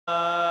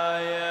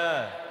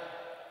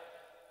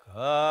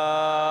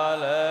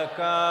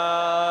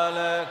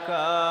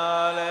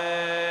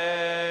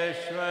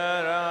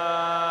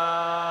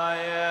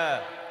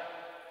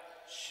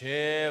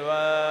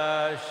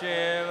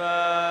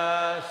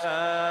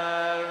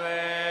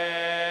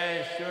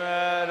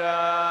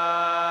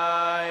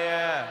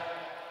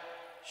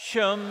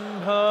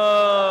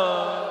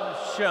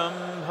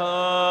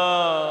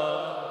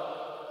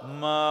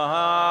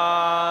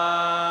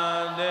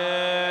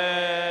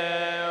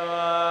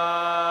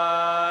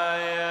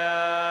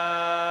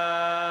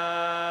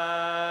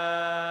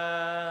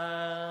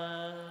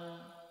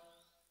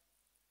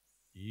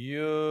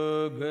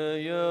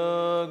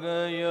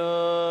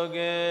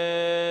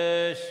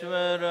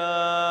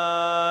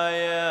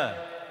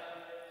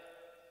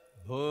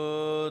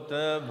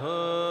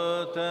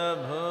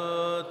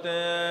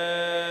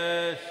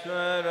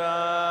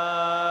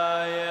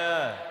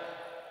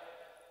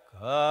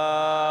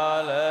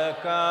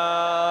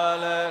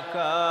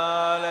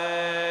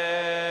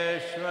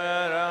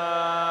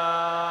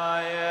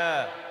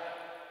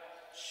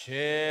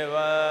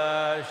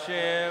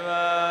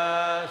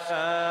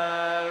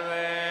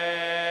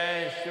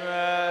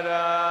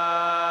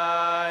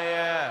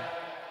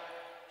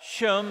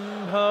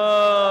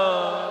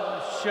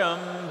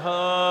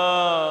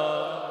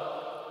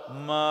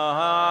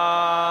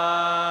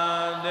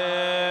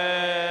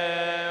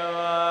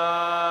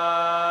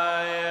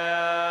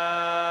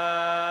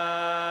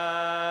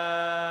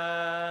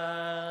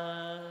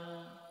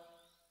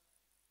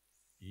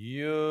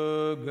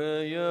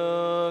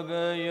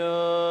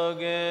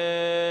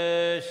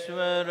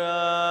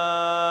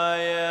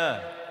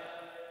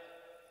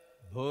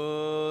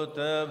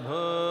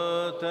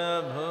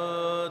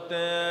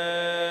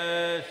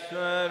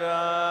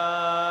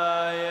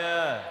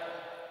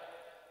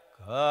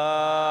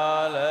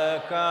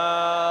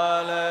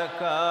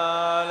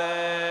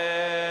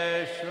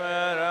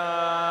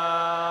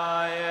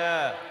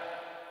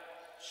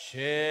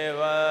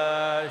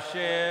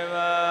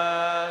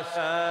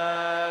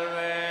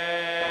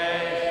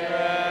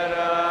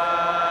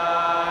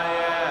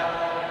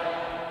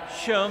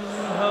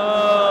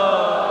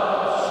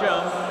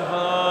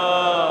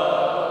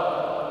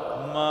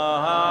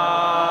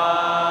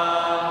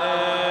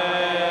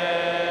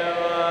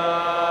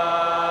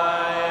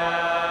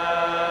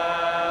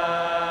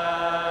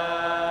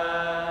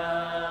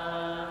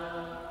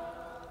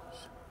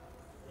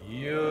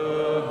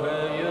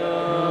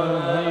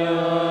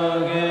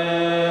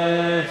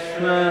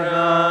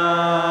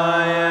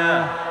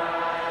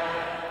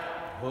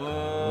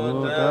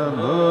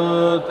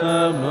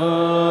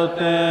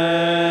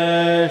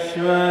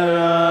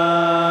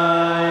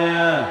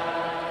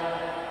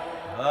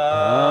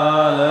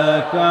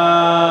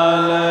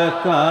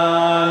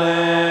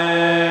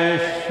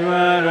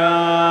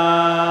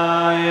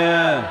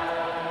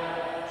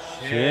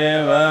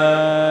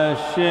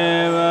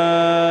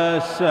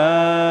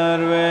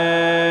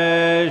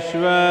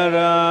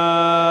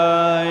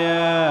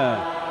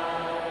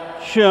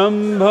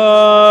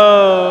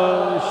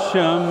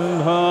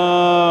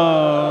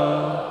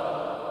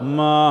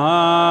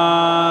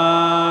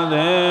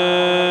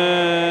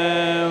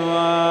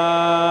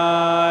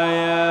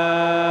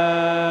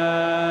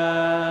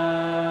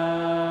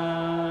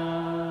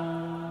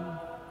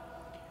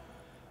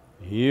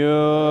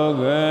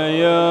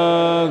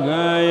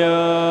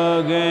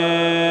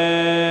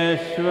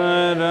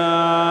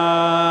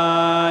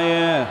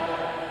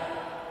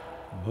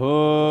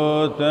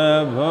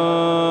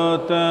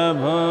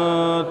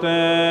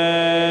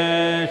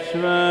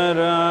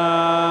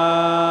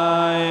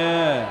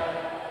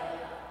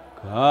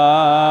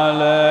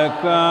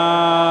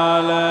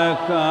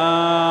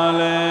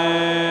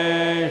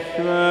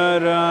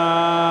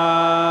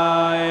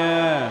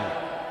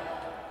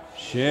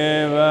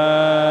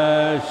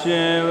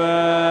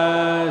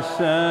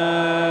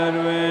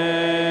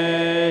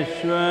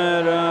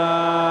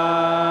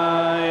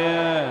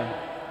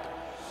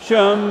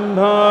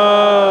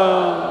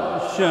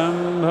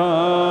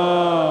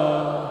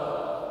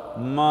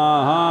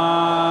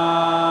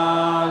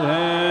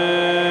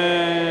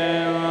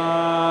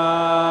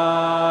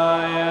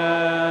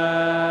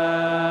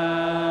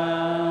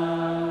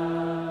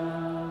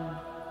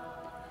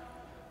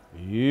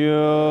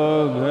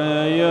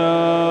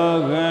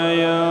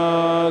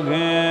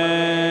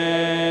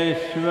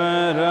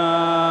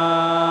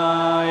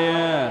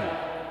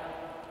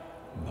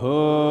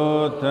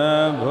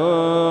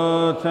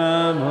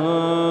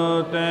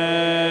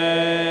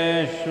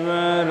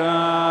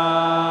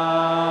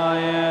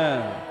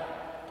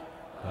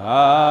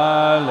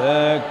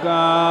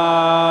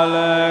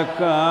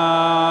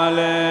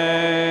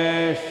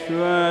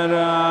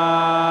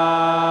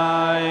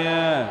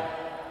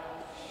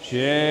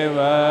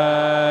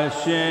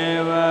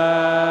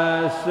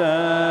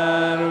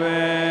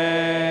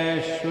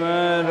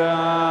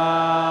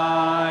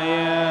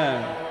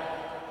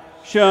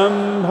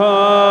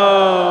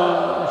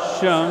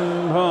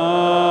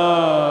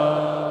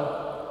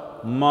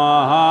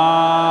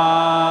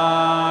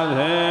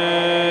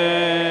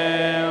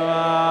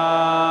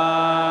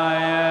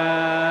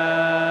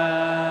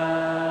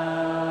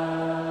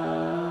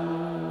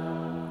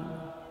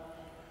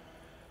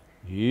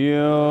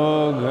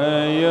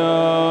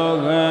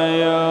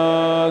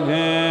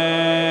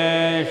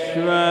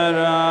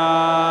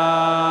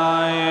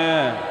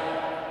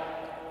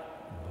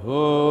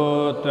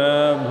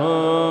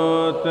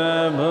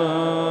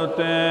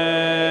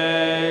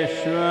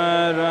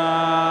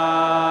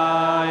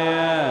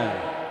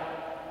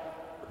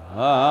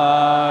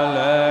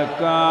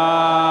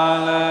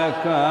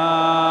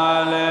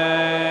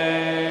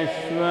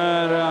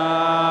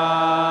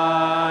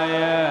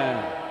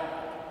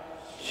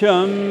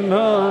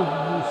शम्भो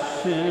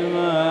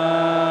शिवमहेश्वराय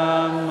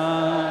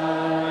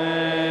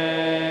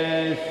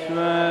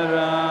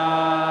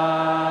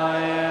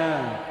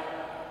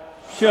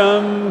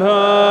शम्भो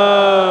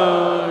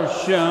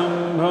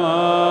शम्भो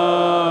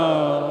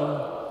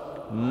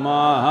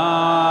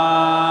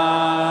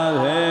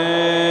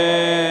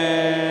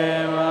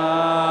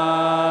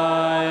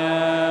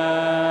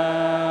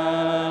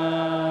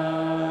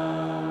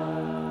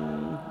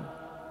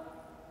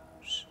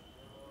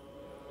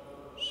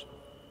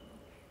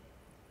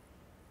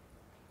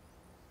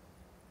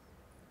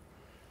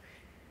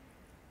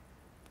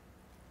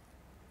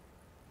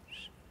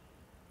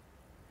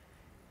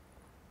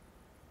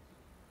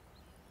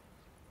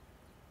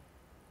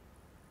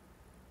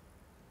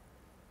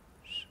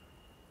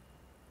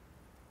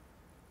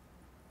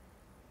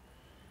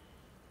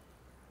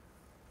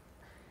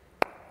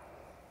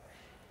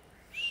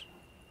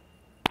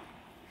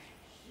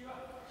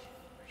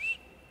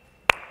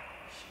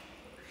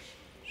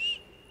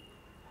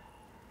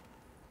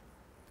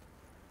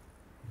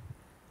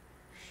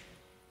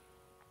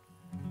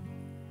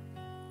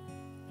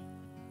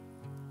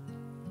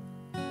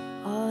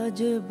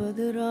आज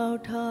बदरा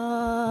उठा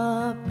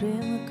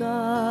प्रेम का,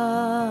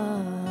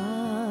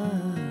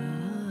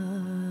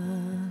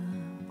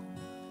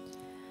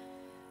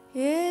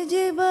 ये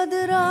जी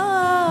बदरा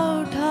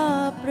उठा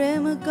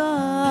प्रेम का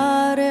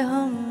रे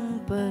हम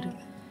पर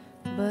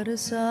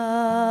बरसा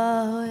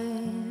है।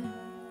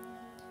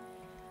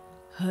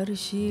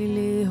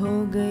 हर्षीली हो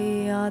गई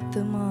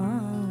आत्मा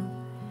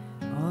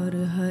और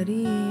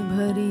हरी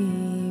भरी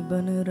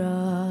बन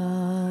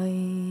राई।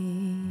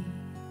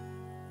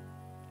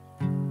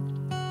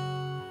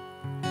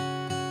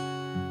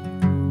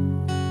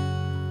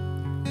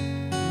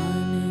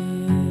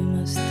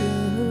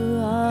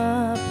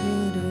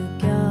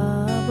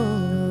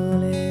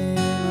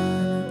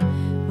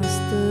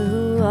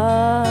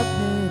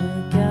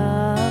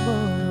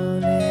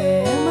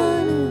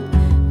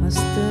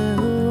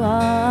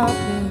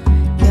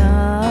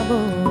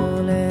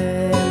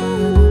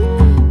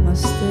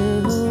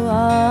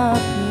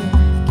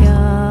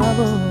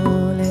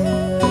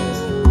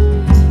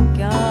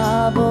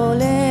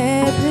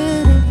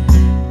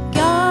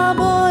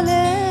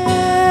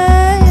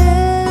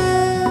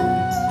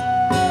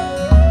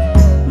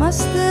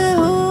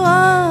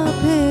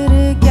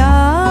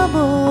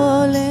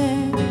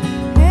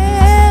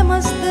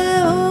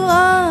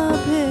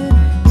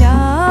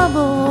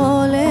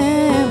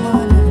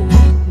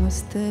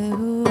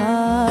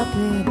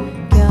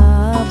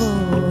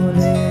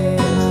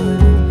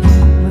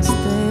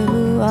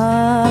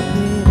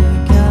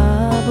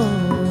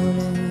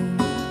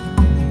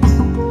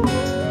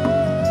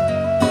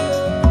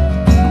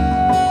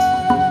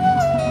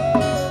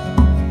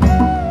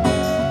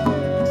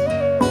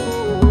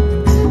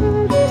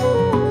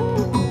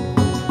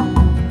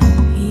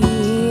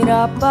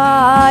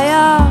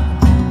 पाया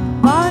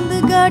बांध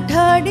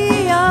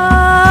गठड़िया,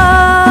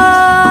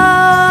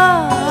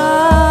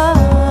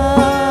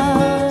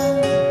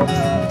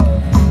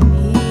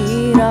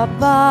 हीरा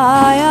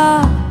पाया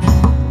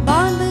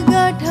बांध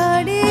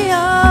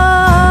गठड़िया।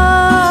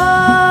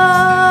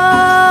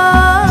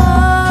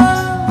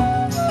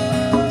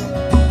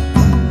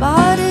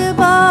 बार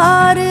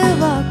बार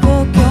वाको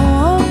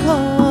क्यों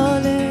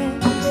खोले,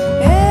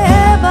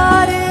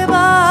 बार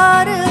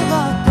बार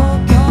वाको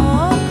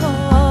क्यों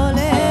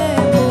खोले।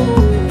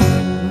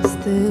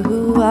 मस्त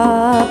हुआ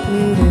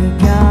फिर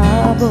क्या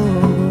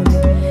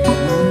बोले,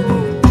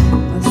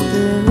 मस्त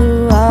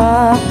हुआ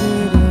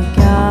फिर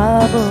क्या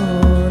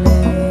बोले।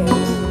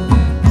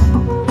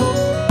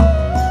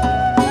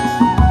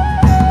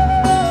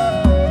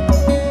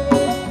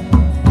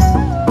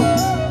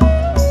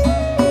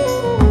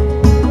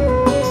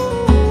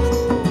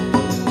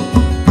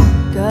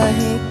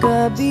 कहे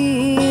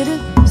कबीर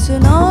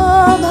सुनो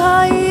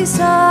भाई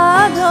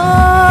साधो,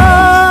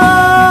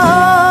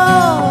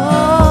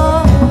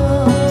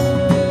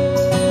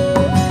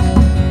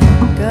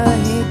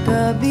 कहे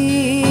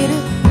कबीर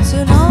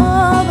सुनो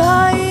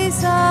भाई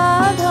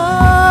साधो।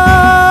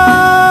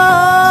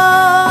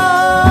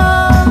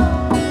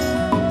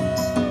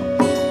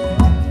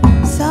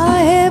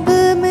 साहेब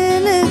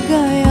मिल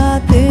गया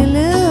दिल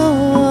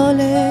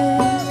ओले,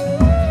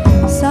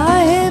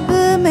 साहेब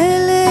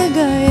मिल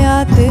गया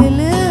दिल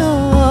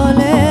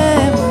ओले।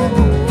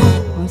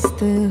 मस्त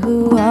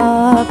हुआ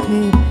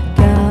फिर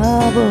क्या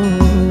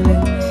बोले,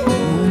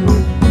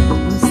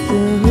 मस्त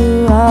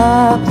हुआ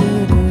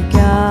फिर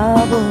क्या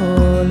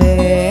बोले।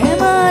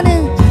 मन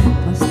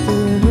मस्त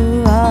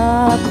हुआ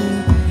फिर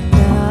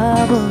क्या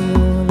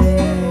बोले,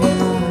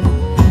 मन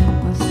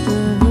मस्त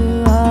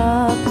हुआ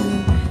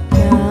फिर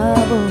क्या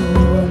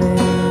बोले।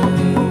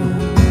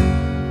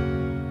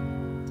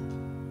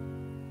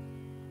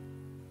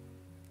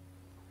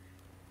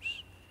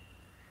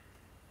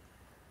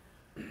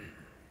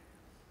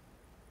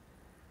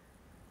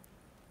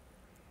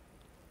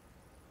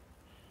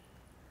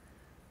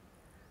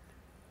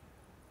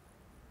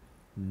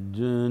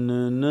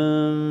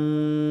 जननं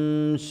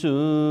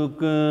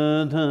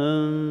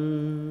सुखदं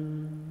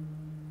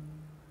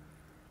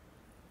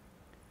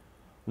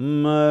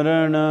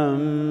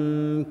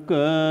Maranam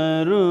karunam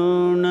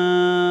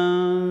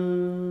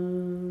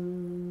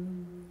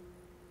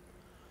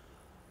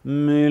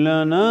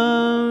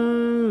milanam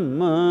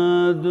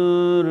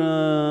maduram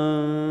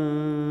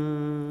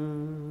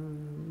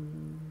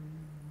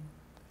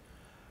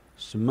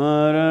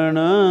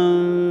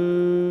smaranam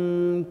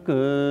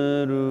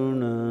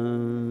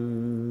karunam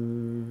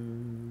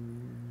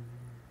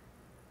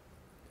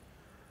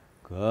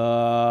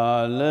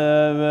kalavashadiha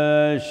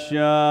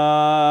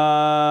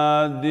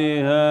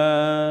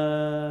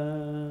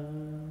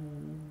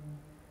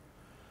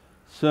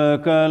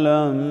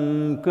sakalam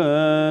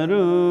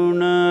karunam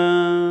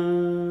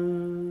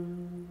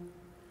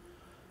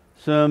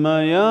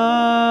samayadipate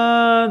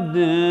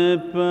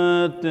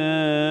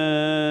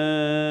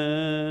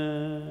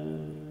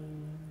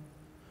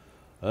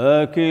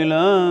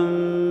akilam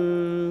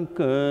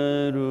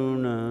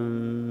karunam.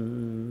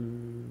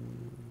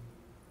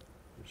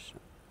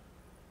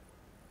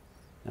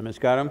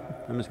 Namaskaram.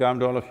 Namaskaram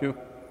to all of you,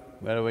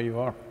 wherever you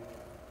are.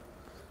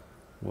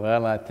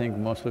 Well, I think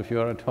most of you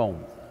are at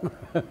home.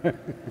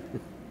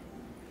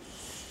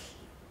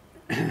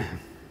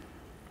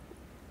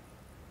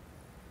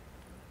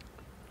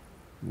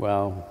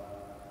 Well,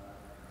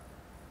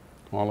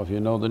 all of you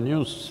know the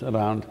news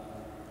around.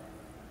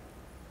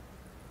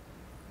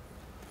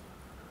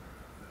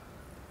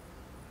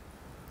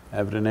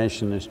 Every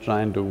nation is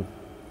trying to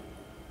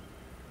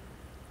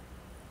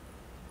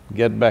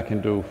get back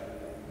into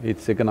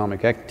its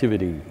economic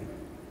activity.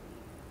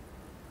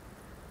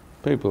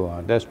 People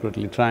are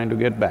desperately trying to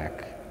get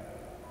back.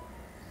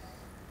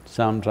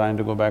 Some trying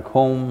to go back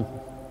home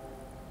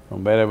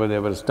from wherever they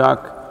were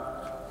stuck.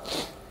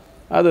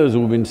 Others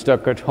who've been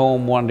stuck at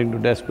home wanting to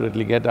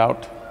desperately get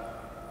out.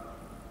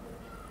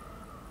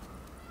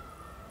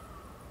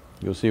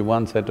 You see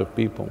one set of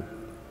people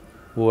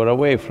who are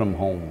away from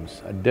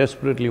homes are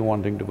desperately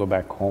wanting to go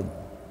back home.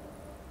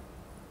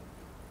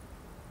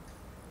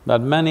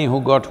 But many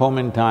who got home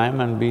in time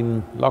and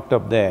been locked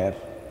up there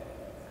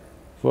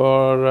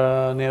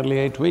for nearly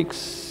 8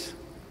 weeks,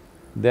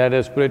 they are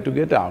desperate to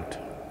get out.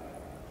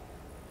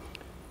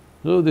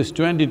 So this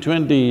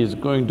 2020 is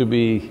going to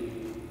be,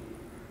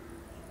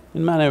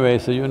 in many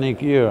ways, a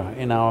unique year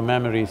in our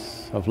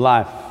memories of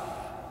life.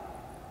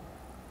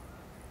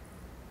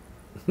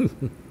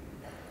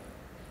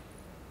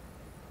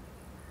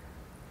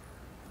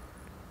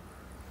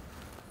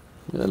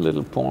 Here's a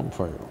little poem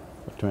for you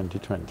for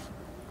 2020.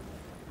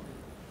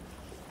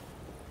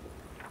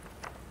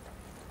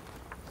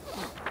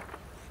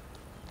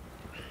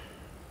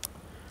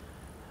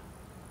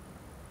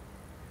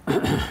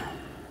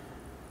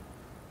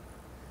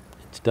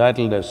 It's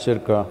titled as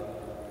Circa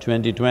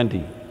 2020.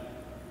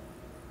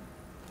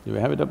 Do we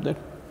have it up there?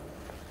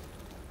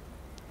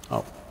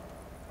 Oh.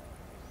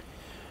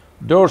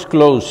 Doors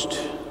closed,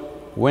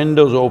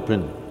 windows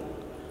open,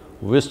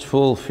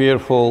 wistful,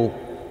 fearful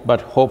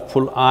but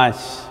hopeful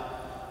eyes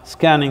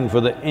scanning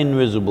for the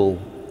invisible,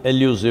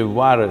 elusive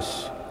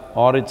virus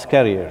or its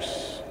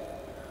carriers,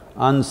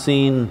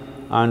 unseen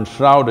and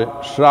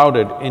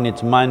shrouded in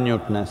its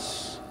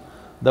minuteness.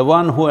 The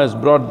one who has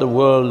brought the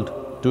world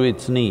to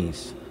its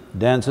knees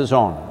dances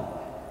on.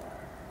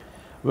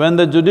 When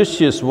the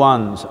judicious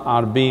ones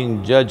are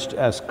being judged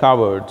as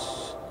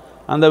cowards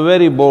and the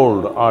very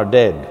bold are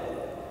dead,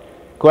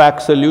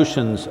 quack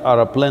solutions are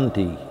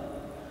aplenty.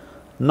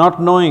 Not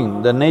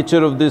knowing the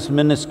nature of this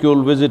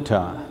minuscule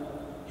visitor,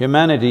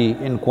 humanity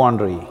in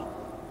quandary,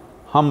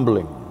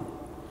 humbling,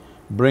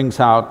 brings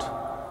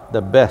out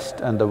the best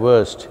and the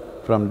worst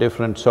from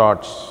different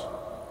sorts,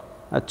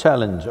 a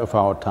challenge of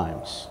our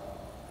times.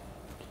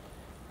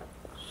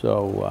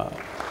 So,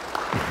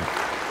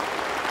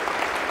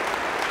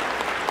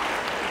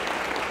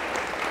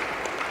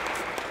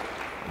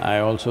 I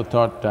also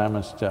thought I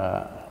must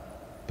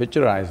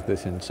picturize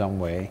this in some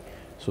way,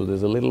 so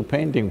there's a little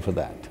painting for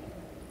that.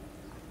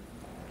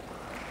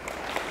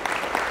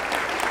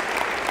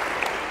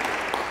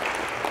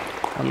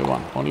 Only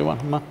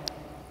one, ma?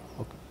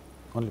 Okay,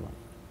 only one.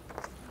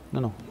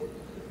 No,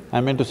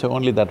 I meant to say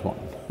only that one.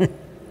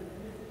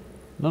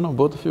 No,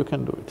 both of you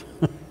can do it.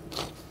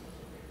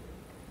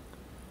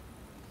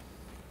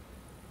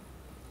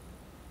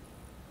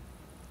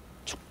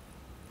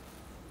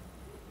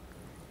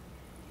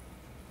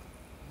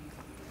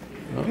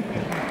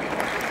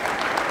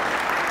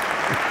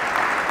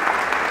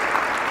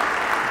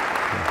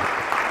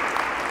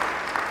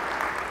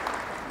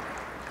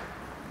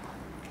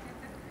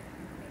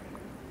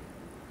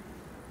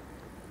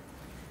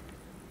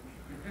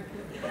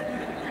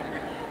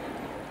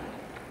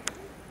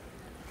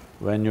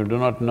 When you do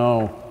not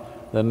know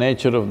the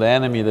nature of the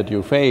enemy that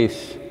you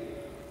face,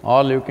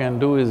 all you can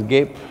do is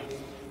gape.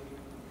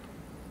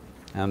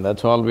 And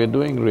that's all we're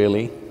doing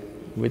really.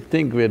 We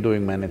think we're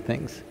doing many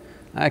things.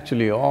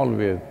 Actually, all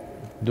we're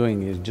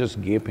doing is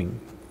just gaping,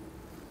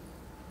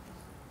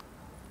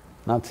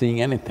 not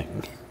seeing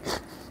anything,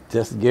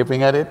 just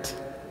gaping at it.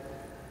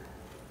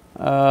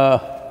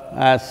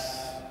 As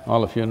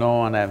all of you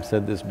know, and I've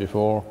said this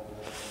before,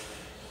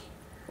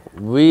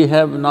 We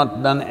have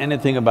not done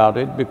anything about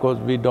it because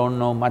we don't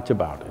know much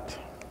about it.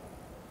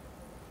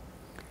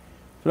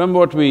 From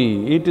what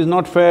it is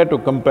not fair to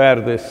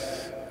compare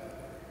this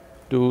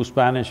to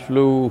Spanish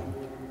flu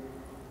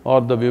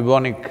or the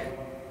bubonic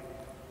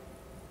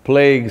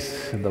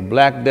plagues, the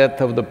Black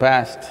Death of the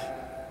past,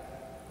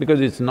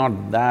 because it's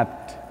not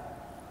that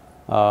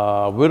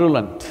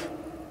virulent.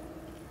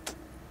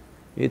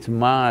 It's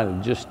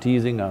mild, just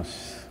teasing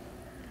us.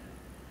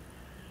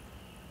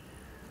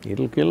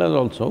 It'll kill us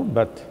also,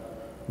 but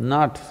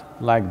not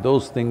like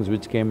those things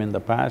which came in the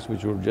past,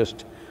 which would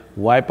just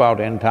wipe out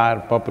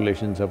entire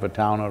populations of a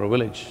town or a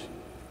village.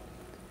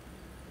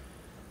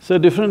 So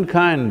different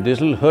kind,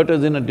 this'll hurt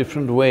us in a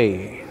different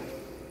way.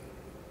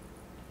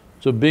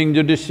 So being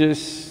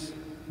judicious,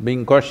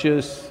 being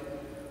cautious,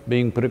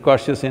 being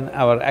precautious in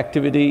our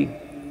activity,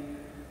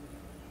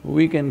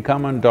 we can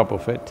come on top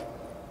of it.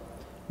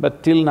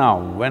 But till now,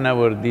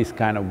 whenever these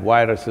kind of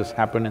viruses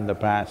happened in the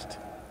past,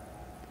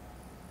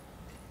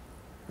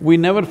 we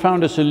never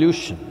found a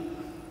solution.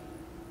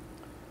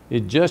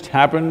 It just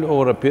happened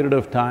over a period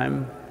of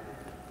time.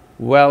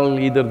 Well,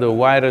 either the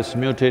virus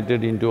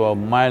mutated into a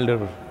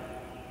milder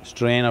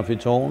strain of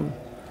its own,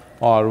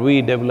 or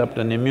we developed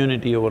an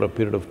immunity over a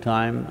period of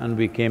time and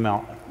we came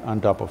out on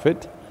top of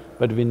it.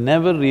 But we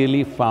never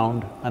really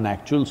found an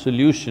actual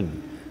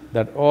solution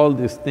that all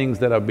these things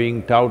that are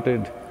being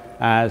touted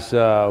as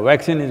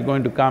vaccine is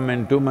going to come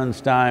in 2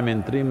 months' time,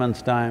 in 3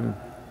 months' time,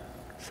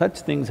 such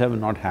things have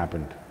not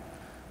happened.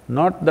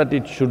 Not that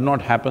it should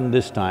not happen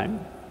this time,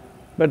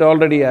 but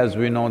already as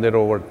we know there are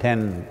over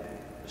 10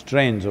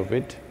 strains of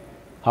it.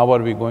 How are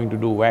we going to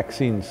do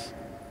vaccines?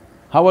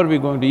 How are we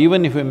going to…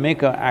 even if we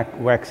make a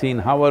vaccine,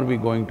 how are we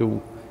going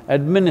to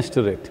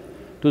administer it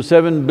to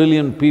 7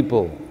 billion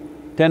people,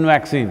 10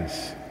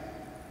 vaccines?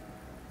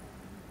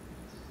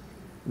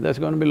 That's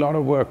going to be a lot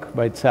of work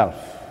by itself.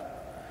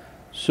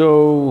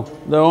 So,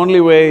 the only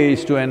way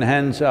is to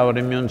enhance our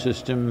immune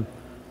system,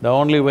 the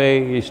only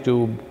way is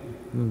to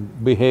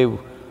behave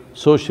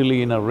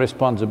socially in a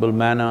responsible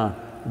manner.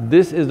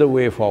 This is the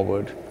way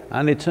forward,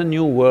 and it's a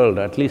new world,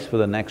 at least for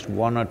the next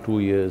 1 or 2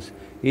 years.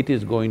 It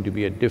is going to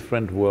be a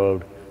different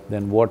world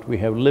than what we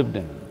have lived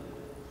in.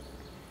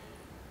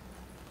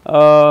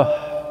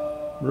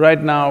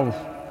 Right now,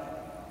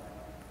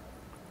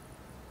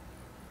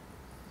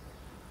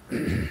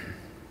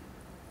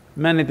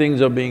 many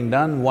things are being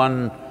done.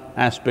 One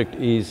aspect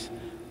is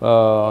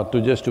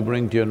just to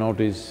bring to your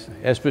notice,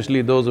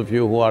 especially those of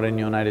you who are in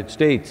United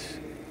States.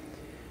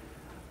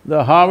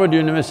 The Harvard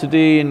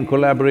University, in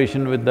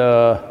collaboration with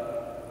the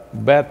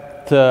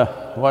Beth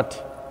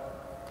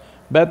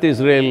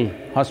Israel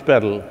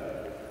Hospital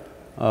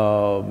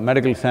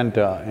Medical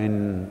Center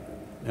in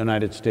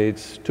United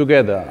States,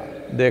 together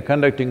they're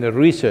conducting a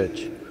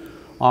research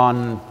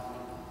on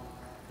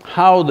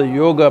how the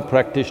yoga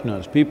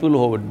practitioners, people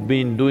who have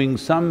been doing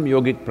some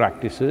yogic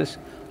practices,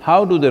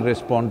 how do they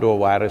respond to a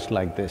virus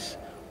like this?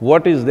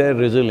 What is their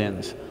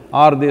resilience?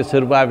 Are they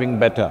surviving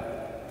better?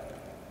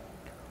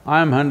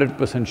 I'm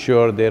 100%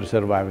 sure they're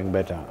surviving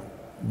better,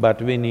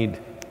 but we need,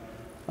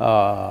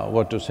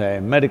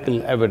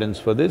 medical evidence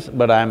for this,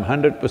 but I'm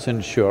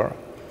 100% sure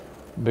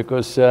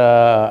because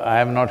I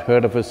have not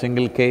heard of a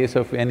single case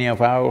of any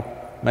of our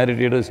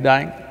meditators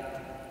dying.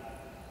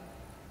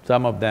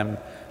 Some of them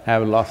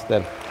have lost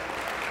their…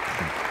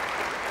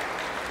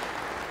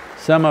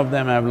 some of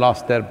them have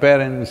lost their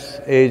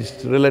parents,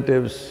 aged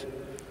relatives,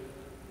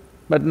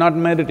 but not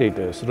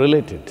meditators,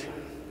 related.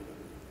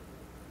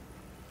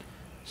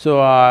 So,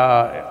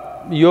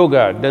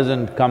 yoga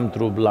doesn't come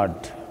through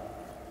blood.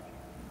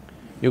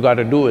 You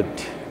gotta do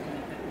it.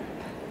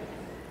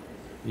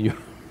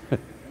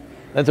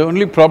 That's the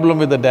only problem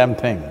with the damn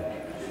thing.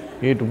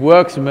 It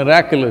works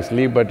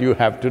miraculously, but you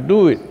have to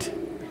do it.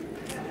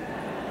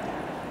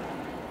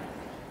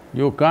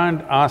 You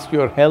can't ask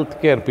your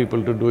healthcare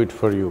people to do it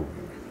for you.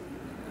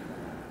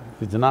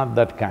 It's not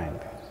that kind.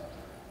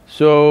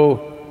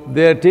 So,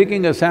 they're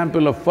taking a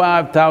sample of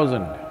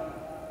 5,000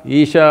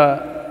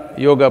 Isha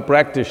yoga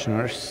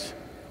practitioners,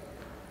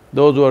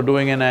 those who are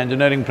doing in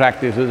engineering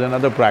practices and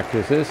other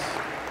practices.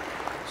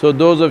 So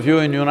those of you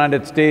in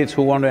United States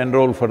who want to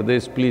enroll for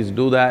this, please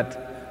do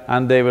that.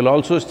 And they will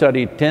also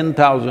study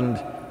 10,000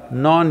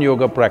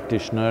 non-yoga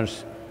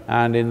practitioners,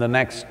 and in the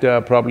next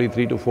probably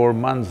 3 to 4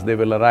 months, they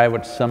will arrive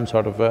at some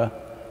sort of a,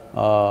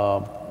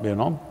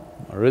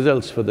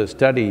 results for the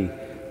study.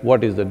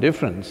 What is the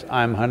difference?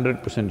 I'm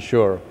 100%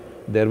 sure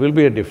there will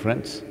be a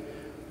difference,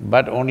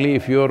 but only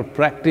if you're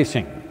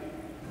practicing.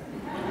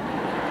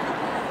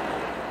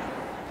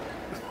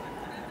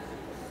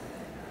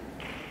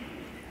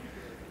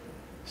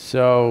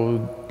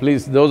 So,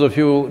 please, those of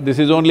you… this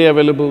is only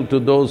available to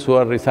those who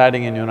are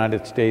residing in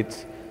United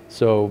States,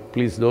 so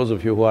please, those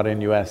of you who are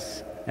in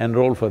US,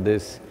 enroll for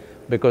this,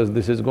 because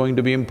this is going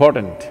to be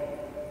important.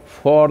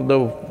 For the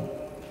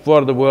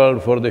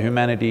world, for the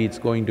humanity, it's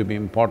going to be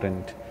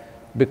important,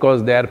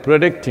 because they are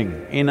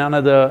predicting in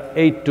another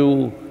 8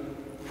 to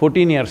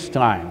 14 years'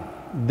 time,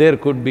 there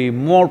could be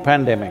more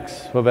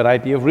pandemics for a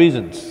variety of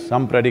reasons.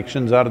 Some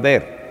predictions are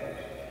there.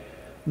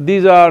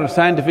 These are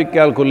scientific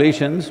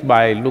calculations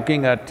by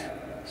looking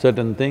at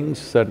certain things,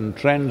 certain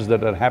trends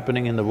that are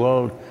happening in the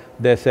world.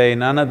 They say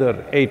in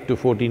another 8 to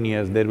 14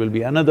 years there will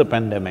be another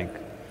pandemic,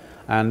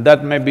 and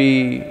that may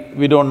be…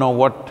 we don't know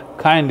what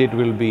kind it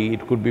will be,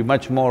 it could be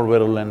much more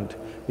virulent,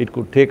 it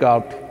could take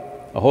out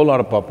a whole lot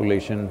of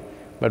population,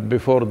 but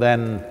before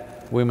then,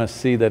 we must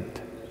see that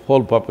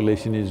whole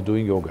population is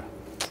doing yoga.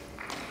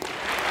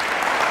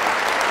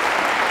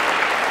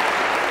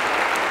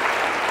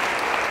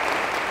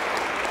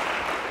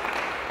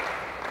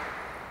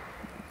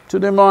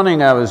 Today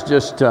morning I was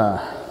just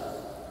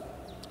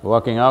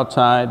walking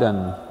outside,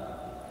 and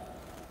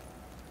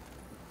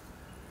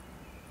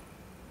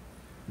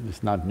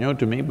it's not new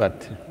to me,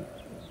 but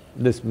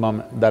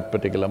that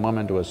particular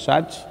moment was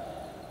such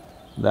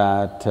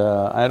that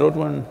I wrote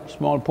one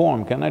small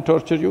poem. Can I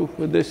torture you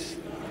with this?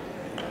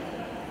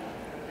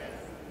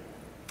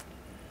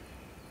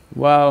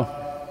 Well,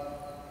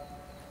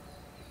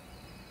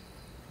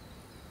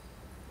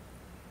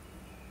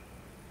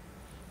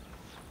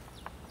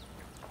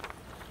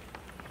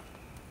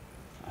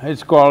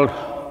 it's called,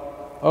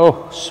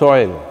 Oh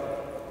Soil.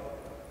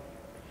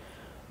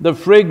 The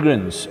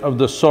fragrance of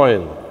the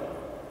soil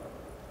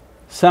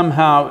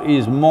somehow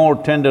is more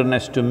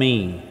tenderness to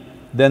me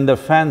than the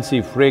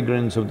fancy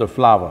fragrance of the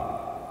flower.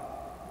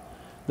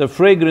 The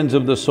fragrance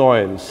of the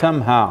soil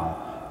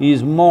somehow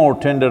is more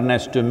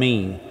tenderness to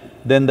me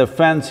than the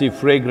fancy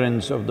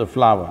fragrance of the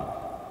flower.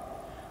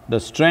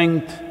 The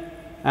strength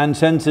and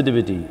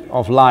sensitivity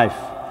of life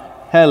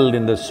held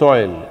in the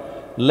soil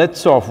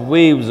lets off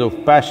waves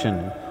of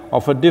passion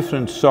of a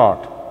different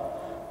sort.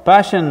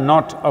 Passion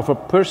not of a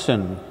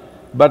person,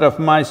 but of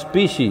my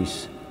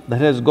species that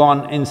has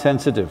gone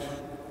insensitive.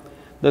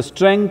 The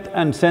strength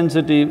and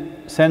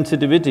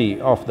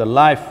sensitivity of the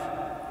life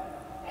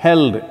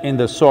held in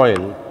the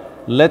soil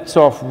lets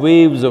off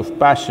waves of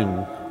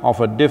passion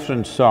of a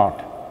different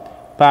sort.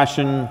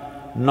 Passion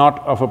not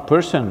of a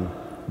person,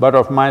 but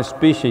of my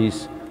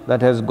species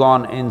that has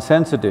gone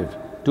insensitive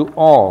to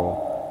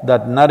all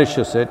that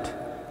nourishes it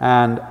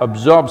and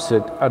absorbs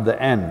it at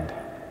the end.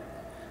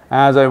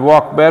 As I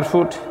walk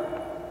barefoot,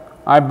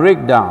 I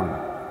break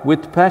down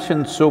with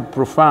passion so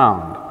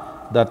profound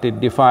that it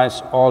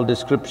defies all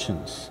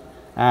descriptions.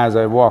 As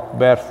I walk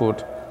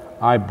barefoot,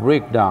 I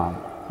break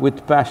down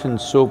with passion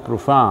so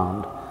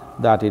profound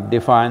that it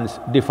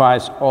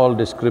defies all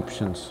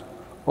descriptions.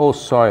 O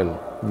soil,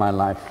 my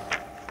life.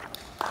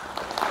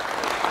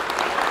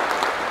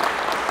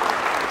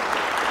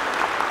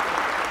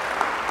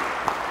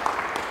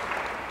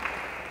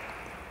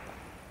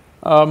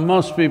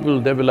 Most people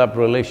develop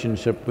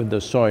relationship with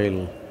the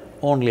soil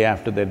only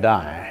after they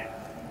die.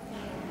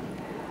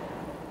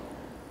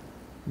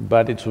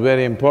 But it's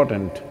very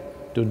important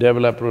to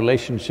develop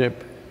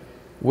relationship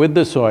with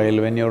the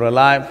soil when you're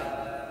alive.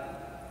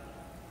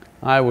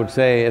 I would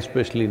say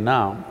especially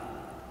now,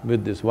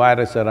 with this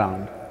virus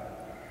around,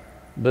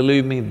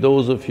 believe me,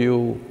 those of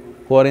you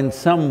who are in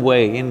some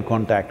way in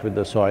contact with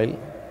the soil,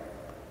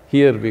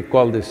 here we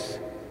call this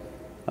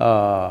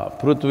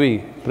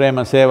Prithvi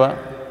Prema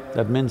Seva,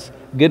 that means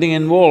getting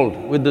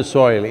involved with the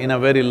soil in a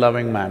very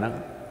loving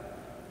manner.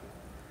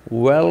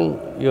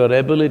 Well, your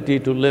ability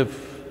to live,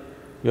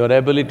 your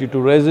ability to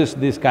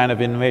resist these kind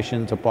of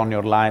invasions upon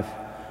your life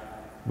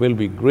will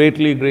be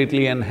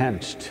greatly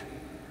enhanced.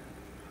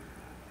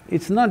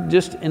 It's not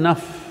just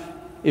enough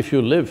if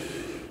you live,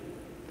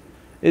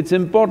 it's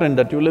important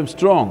that you live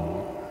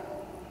strong.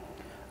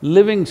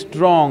 Living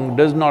strong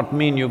does not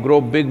mean you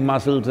grow big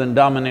muscles and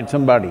dominate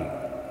somebody.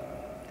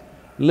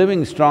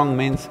 Living strong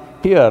means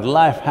here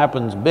life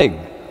happens big.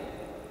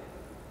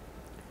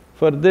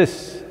 For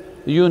this,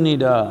 you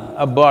need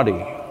a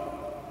body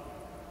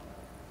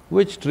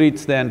which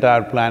treats the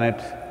entire planet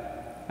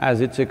as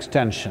its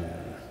extension,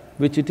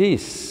 which it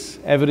is.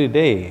 Every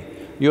day,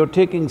 you're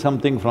taking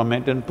something from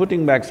it and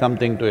putting back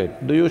something to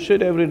it. Do you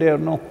shit every day or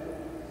no?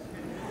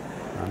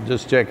 I'm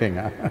just checking,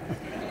 huh?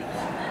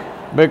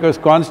 Because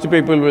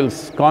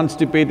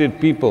constipated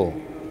people,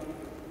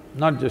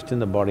 not just in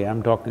the body,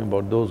 I'm talking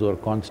about those who are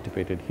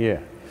constipated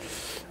here.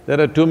 There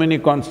are too many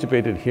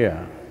constipated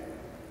here.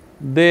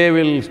 They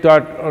will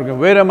start arguing,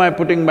 where am I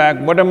putting back,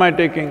 what am I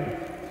taking?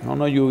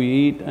 No, you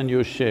eat and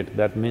you shit,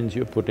 that means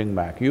you're putting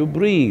back. You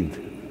breathe,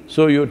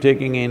 so you're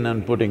taking in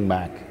and putting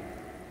back.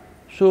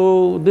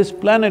 So this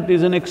planet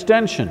is an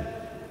extension.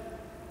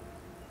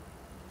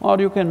 Or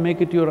you can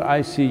make it your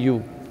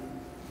ICU.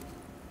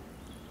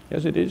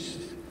 Yes, it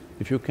is.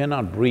 If you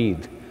cannot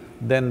breathe,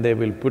 then they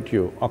will put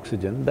you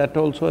oxygen. That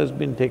also has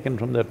been taken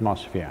from the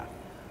atmosphere,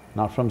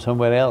 not from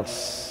somewhere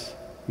else.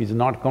 It's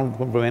not come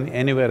from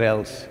anywhere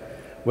else.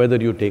 Whether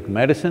you take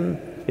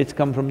medicine, it's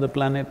come from the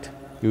planet.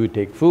 You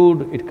take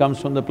food, it comes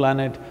from the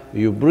planet.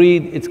 You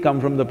breathe, it's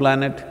come from the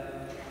planet.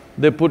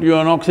 They put you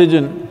on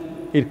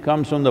oxygen, it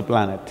comes from the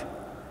planet.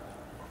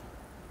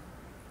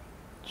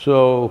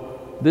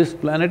 So, this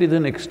planet is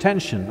an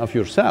extension of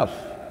yourself.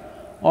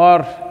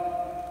 Or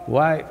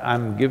why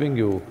I'm giving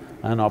you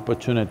an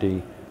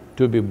opportunity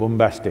to be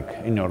bombastic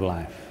in your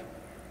life.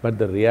 But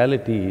the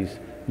reality is,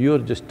 you're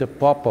just a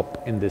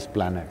pop-up in this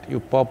planet. You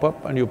pop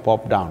up and you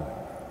pop down.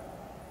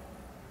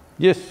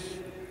 Yes,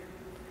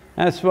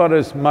 as far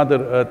as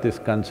Mother Earth is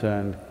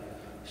concerned,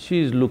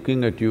 she's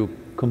looking at you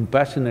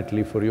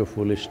compassionately for your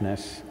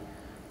foolishness,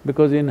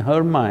 because in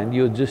her mind,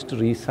 you're just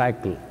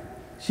recycle.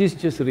 She's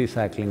just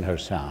recycling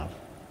herself.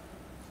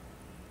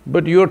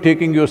 But you're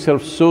taking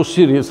yourself so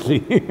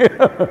seriously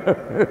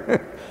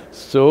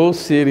so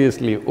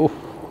seriously, oof,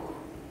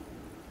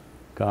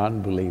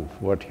 can't believe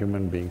what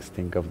human beings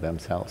think of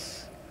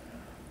themselves.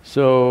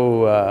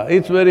 So,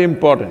 it's very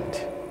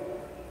important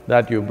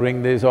that you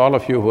bring this, all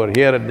of you who are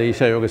here at the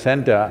Isha Yoga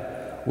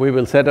Center, we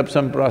will set up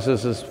some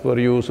processes for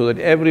you so that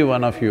every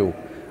one of you,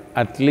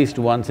 at least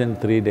once in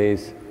 3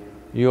 days,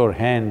 your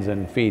hands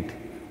and feet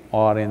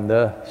are in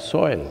the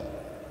soil.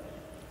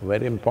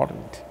 Very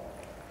important.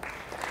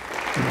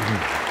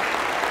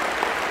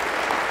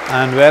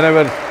 And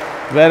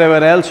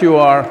wherever else you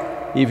are,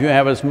 if you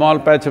have a small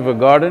patch of a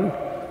garden,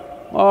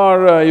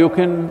 or you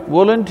can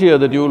volunteer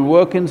that you will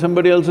work in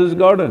somebody else's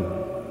garden.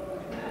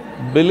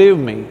 Believe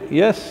me,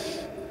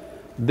 yes,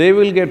 they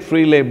will get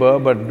free labor,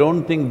 but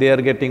don't think they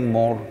are getting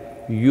more,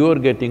 you're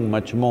getting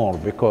much more,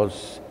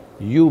 because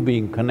you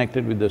being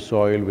connected with the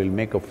soil will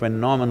make a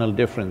phenomenal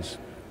difference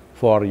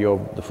for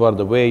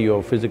the way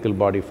your physical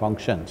body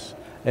functions.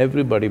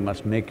 Everybody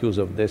must make use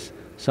of this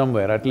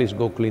somewhere, at least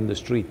go clean the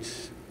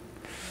streets.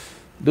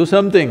 Do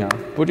something,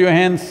 put your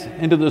hands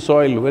into the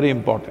soil, very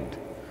important.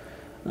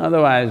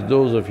 Otherwise,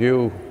 those of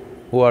you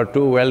who are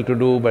too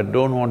well-to-do but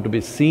don't want to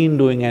be seen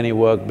doing any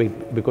work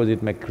because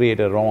it may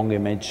create a wrong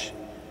image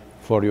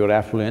for your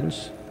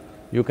affluence,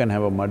 you can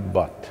have a mud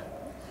bath.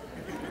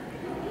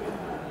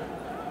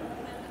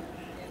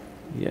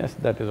 Yes,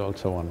 that is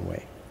also one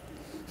way.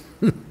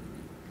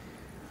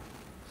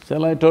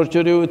 Shall I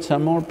torture you with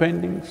some more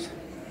paintings?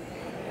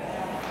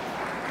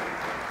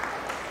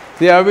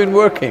 See, I've been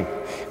working.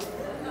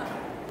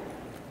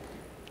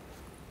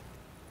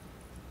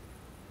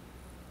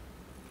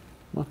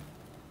 Huh?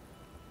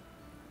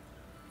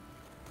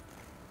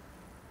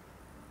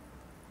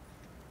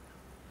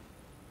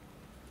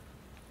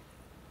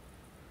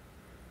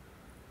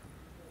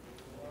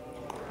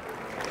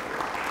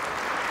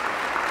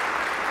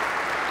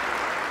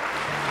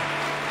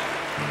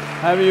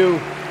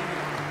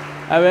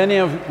 Have any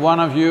of one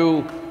of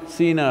you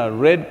seen a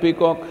red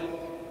peacock?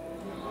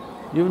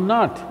 You've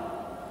not?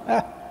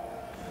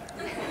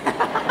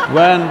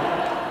 When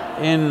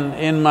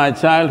in my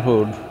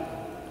childhood,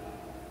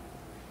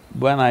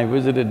 when I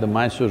visited the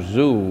Mysore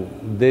Zoo,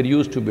 there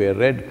used to be a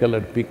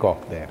red-colored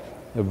peacock there.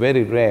 They're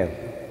very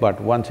rare,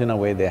 but once in a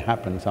way they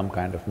happen, some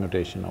kind of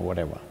mutation or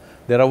whatever.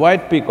 There are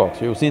white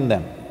peacocks, you've seen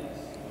them.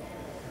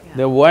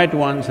 There are white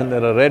ones and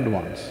there are red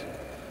ones.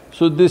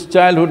 So this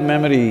childhood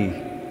memory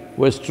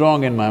was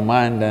strong in my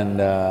mind,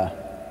 and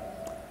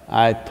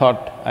I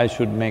thought I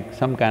should make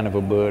some kind of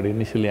a bird.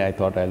 Initially I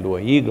thought I'll do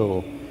an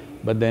eagle,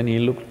 but then he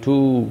looked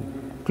too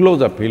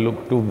close up, he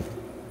looked too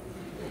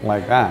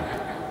like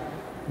that.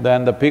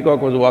 Then the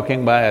peacock was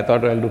walking by, I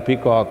thought I'll do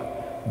peacock,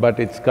 but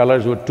its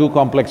colors were too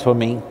complex for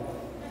me.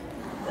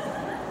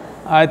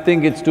 I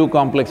think it's too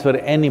complex for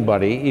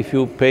anybody. If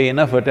you pay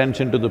enough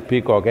attention to the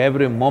peacock,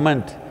 every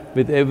moment,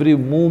 with every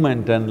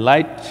movement and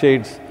light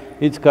shades,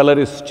 its color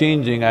is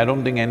changing, I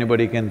don't think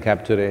anybody can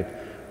capture it.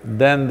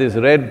 Then this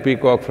red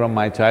peacock from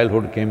my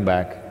childhood came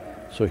back,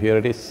 so here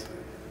it is,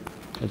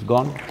 it's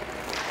gone.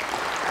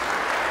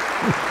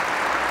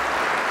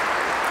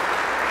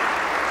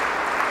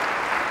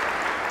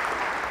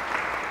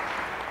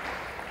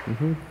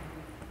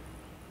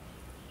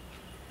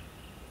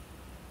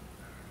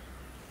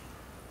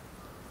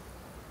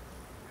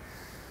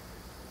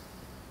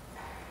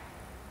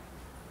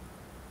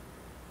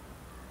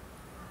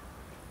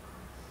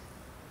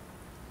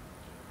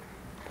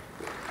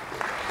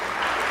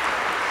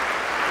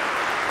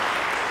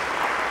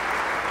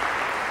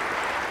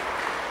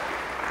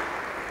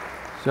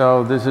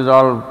 So this is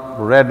all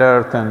red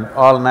earth and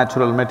all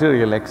natural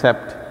material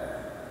except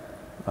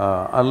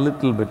a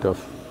little bit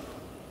of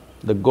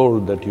the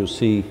gold that you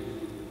see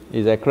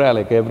is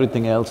acrylic,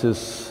 everything else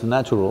is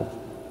natural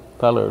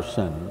colors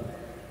and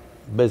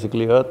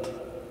basically earth.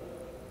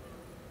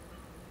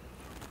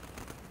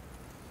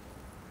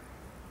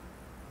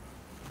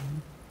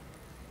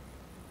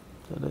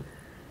 Is that it?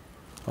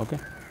 Okay.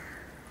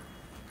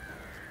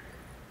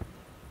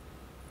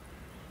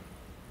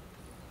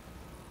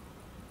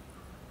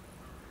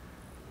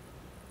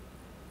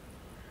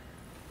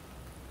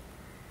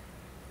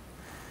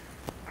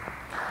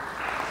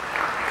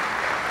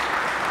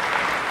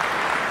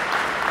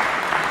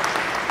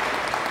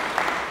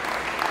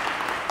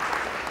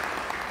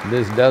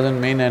 This doesn't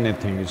mean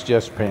anything, it's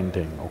just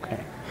painting,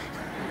 okay?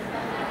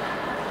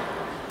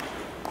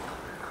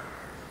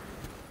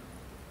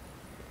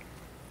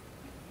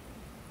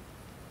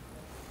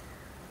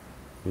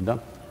 You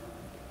done?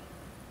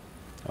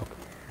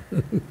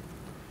 Okay.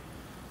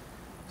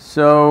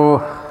 So,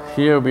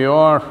 here we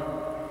are,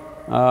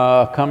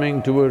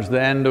 coming towards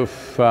the end of…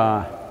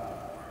 how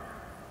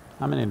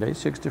many days?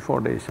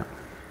 64 days, huh?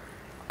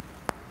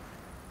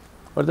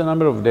 What's the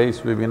number of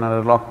days we've been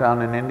under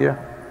lockdown in India?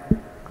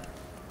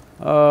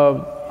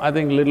 I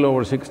think little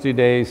over 60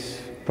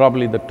 days,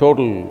 probably the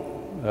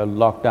total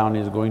lockdown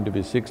is going to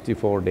be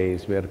 64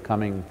 days, we are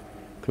coming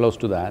close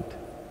to that.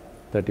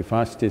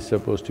 31st is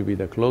supposed to be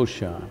the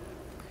closure.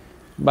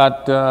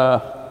 But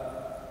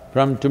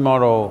from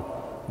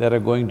tomorrow, there are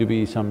going to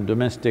be some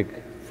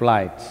domestic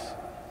flights.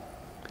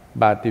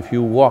 But if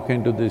you walk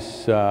into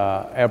this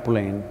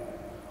airplane,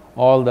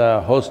 all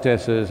the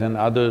hostesses and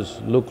others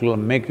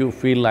make you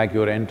feel like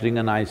you're entering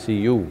an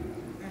ICU.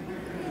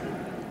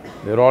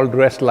 They're all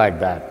dressed like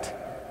that.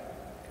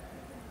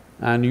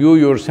 And you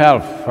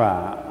yourself,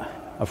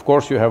 of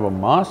course you have a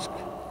mask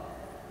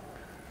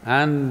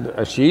and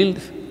a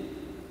shield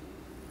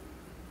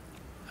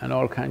and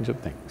all kinds of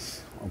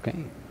things,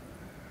 okay?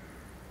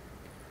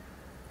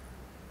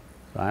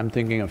 So I'm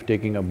thinking of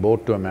taking a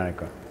boat to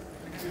America.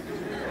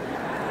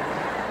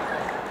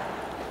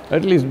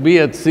 At least be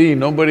at sea,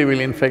 nobody will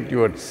infect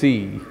you at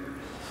sea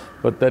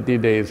for 30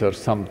 days or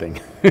something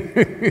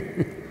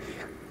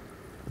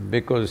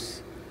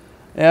because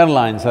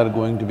airlines are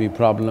going to be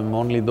problem,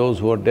 only those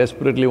who are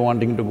desperately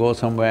wanting to go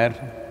somewhere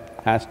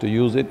has to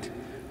use it,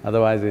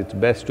 otherwise it's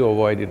best to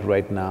avoid it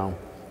right now.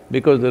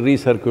 Because the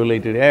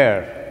recirculated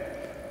air,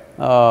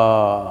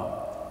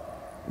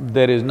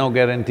 there is no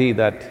guarantee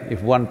that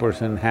if one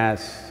person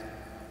has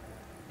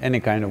any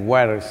kind of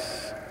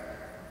virus,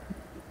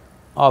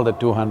 all the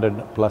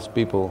 200 plus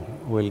people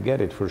will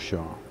get it for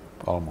sure,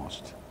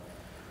 almost.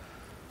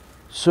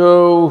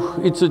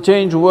 So, it's a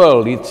changed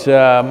world, it's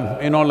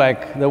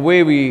like the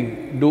way we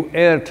do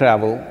air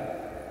travel,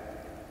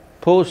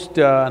 post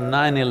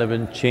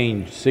 9/11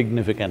 changed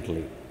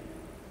significantly.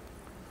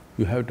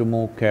 You have to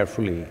move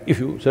carefully. If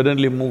you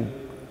suddenly move,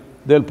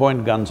 they'll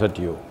point guns at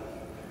you.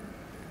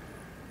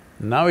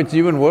 Now it's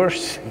even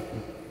worse.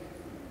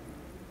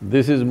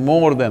 This is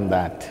more than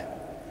that.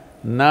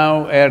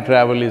 Now air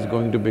travel is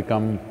going to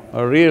become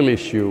a real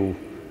issue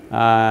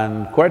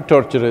and quite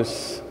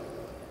torturous,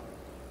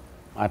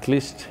 at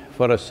least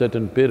for a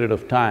certain period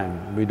of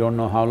time. We don't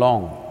know how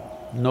long.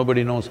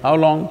 Nobody knows how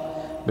long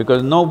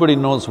because nobody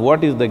knows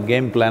what is the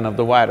game plan of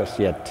the virus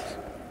yet.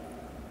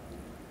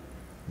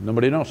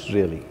 Nobody knows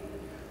really.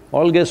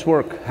 All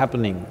guesswork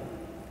happening.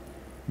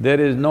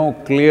 There is no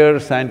clear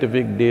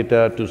scientific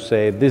data to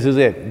say, this is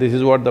it, this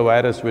is what the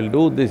virus will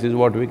do, this is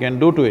what we can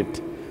do to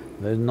it.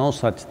 There is no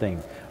such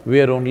thing. We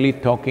are only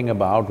talking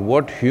about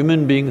what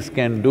human beings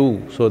can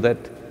do so that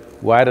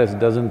virus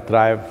doesn't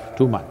thrive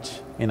too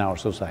much in our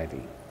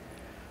society.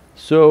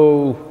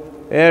 So,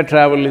 air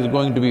travel is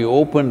going to be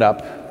opened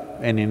up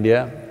in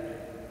India,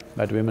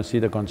 but we must see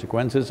the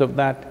consequences of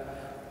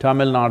that.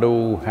 Tamil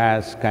Nadu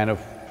has kind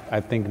of, I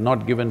think,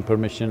 not given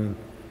permission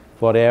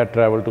for air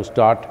travel to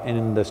start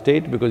in the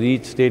state because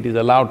each state is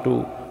allowed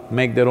to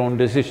make their own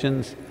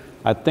decisions.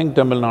 I think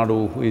Tamil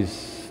Nadu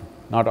is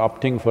not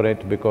opting for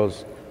it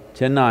because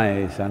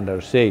Chennai is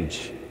under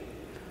siege.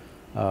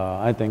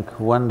 I think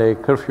one day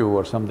curfew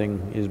or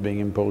something is being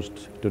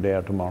imposed today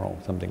or tomorrow,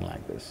 something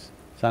like this.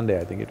 Sunday,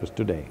 I think it was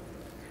today.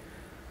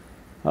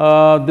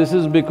 This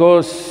is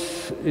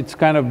because it's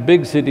kind of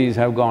big cities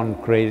have gone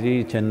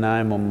crazy,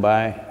 Chennai,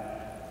 Mumbai,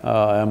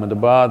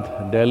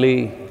 Ahmedabad,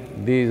 Delhi,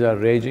 these are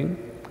raging.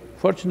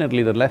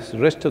 Fortunately, the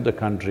rest of the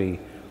country,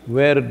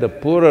 where the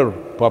poorer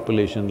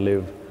population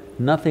live,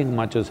 nothing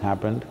much has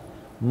happened.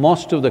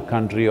 Most of the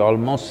country,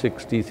 almost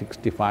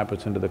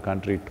 65% of the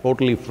country,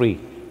 totally free,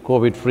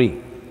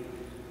 COVID-free.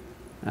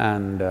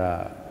 And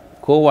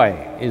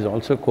Kovai is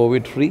also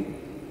COVID-free,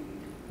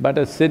 but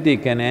a city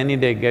can any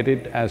day get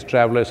it as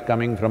travelers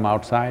coming from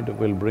outside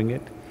will bring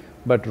it.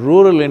 But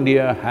rural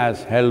India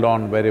has held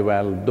on very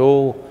well,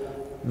 though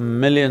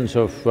millions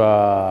of,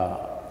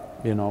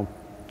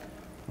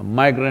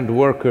 migrant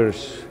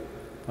workers,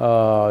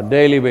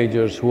 daily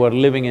wagers who are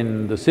living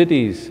in the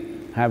cities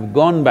have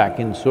gone back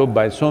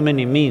by so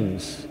many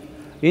means.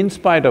 In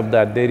spite of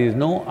that, there is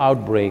no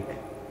outbreak,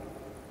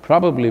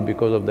 probably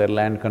because of their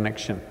land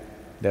connection.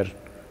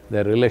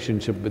 Their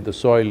relationship with the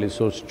soil is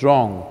so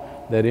strong,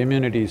 their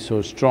immunity is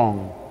so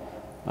strong.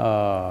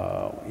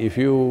 If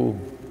you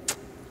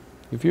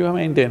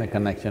maintain a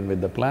connection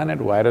with the planet,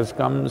 virus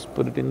comes,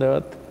 put it in the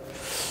earth.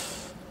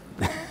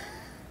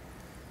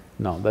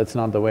 No, that's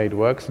not the way it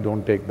works,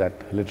 don't take that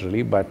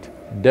literally, but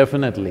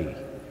definitely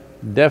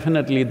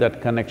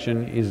that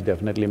connection is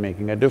definitely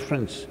making a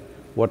difference.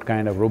 What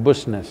kind of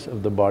robustness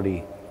of the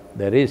body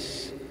there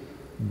is,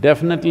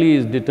 definitely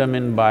is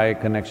determined by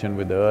connection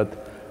with the earth.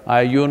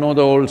 You know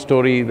the old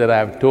story that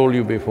I've told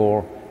you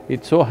before.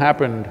 It so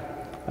happened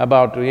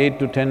about 8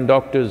 to 10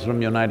 doctors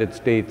from United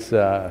States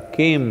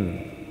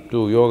came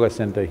to yoga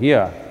center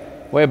here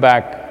way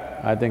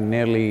back, I think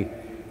nearly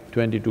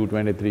 22,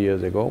 23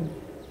 years ago.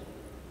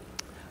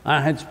 I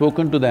had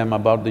spoken to them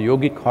about the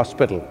yogic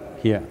hospital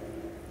here.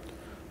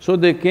 So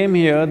they came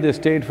here, they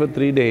stayed for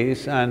 3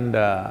 days and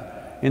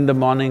in the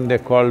morning they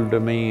called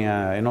me,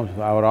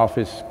 our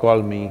office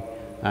called me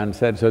and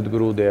said,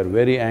 Sadhguru, they are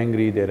very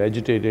angry, they're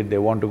agitated, they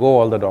want to go,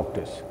 all the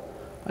doctors.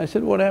 I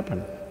said, what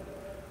happened?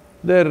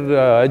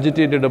 They're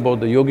agitated about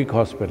the yogic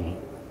hospital.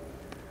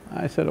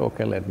 I said,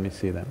 okay, let me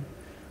see them.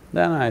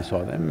 Then I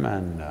saw them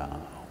and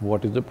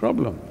what is the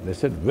problem? They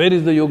said, where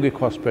is the yogic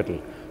hospital?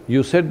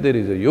 You said there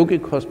is a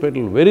yogic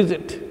hospital, where is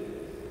it?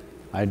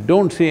 I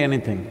don't see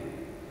anything.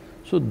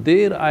 So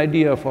their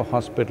idea of a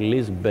hospital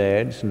is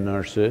beds,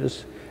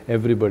 nurses,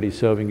 everybody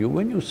serving you.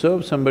 When you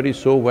serve somebody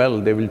so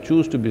well, they will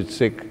choose to be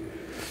sick.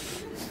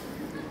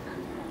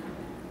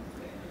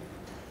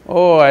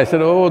 Oh, I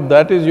said, oh,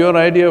 that is your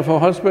idea of a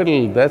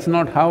hospital. That's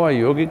not how a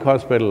yogic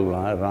hospital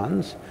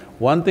runs.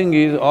 One thing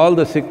is, all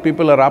the sick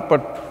people are up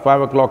at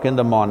 5 o'clock in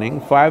the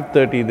morning,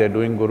 5:30 they're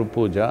doing Guru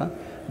Puja,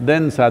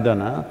 then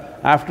sadhana.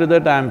 After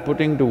that, I'm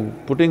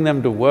putting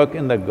them to work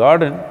in the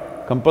garden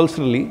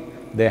compulsorily.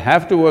 They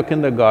have to work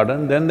in the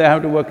garden, then they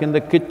have to work in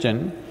the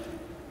kitchen,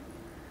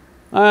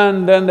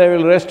 and then they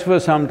will rest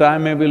for some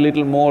time, maybe a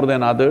little more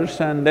than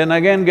others, and then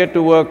again get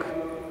to work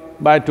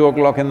by 2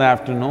 o'clock in the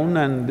afternoon,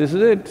 and this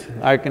is it.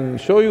 I can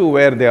show you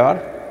where they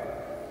are.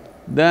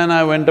 Then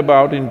I went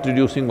about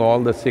introducing all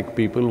the sick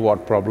people,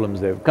 what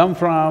problems they've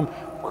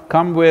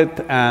come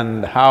with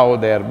and how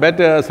they're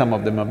better. Some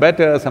of them are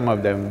better, some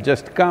of them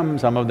just come,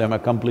 some of them are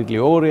completely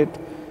over it.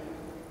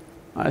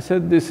 I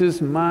said, this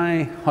is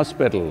my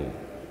hospital.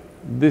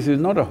 This is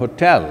not a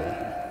hotel,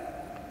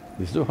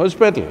 this is a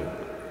hospital.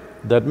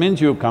 That means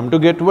you come to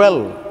get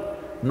well,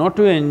 not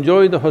to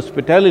enjoy the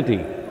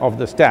hospitality of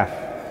the staff.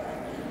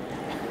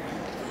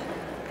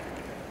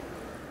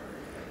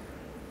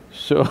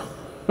 So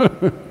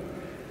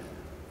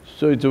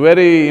so it's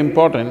very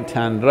important,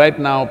 and right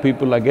now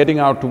people are getting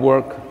out to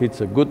work,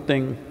 it's a good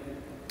thing.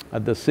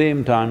 At the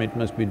same time, it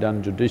must be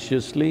done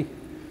judiciously.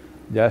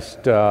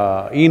 Just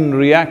in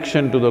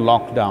reaction to the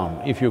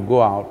lockdown, if you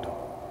go out,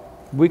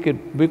 we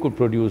could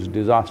produce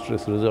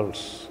disastrous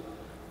results.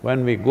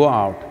 When we go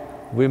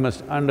out, we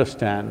must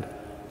understand,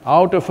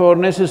 out of our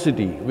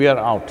necessity, we are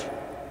out,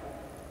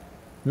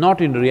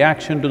 not in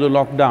reaction to the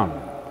lockdown.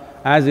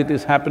 As it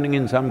is happening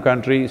in some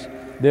countries,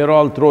 they're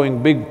all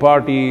throwing big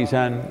parties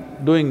and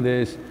doing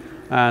this,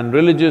 and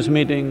religious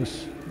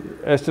meetings.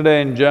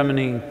 Yesterday in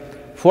Germany,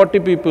 40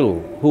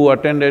 people who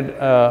attended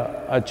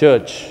a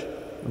church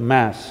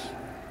mass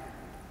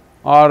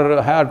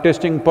are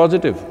testing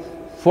positive,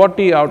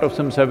 40 out of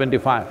some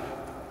 75.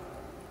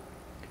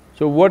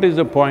 So what is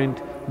the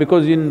point?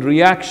 Because in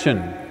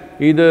reaction,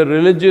 either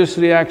religious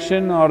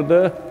reaction or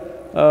the,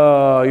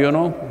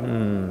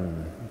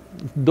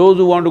 those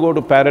who want to go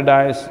to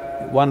paradise,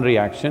 one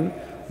reaction,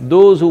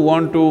 those who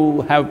want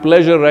to have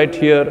pleasure right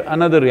here,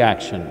 another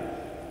reaction.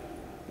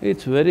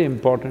 It's very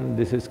important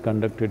this is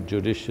conducted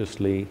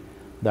judiciously,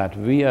 that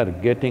we are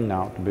getting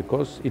out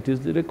because it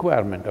is the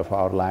requirement of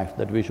our life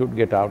that we should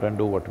get out and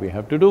do what we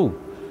have to do.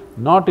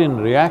 Not in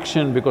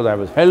reaction because I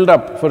was held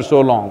up for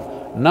so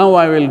long, now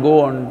I will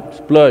go and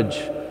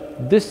splurge.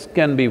 This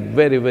can be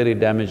very, very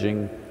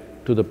damaging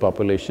to the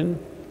population.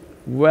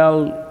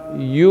 Well,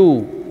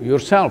 you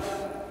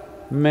yourself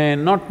may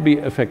not be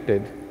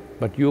affected,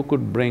 but you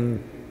could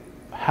bring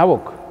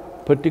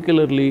havoc,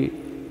 particularly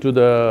to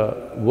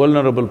the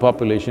vulnerable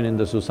population in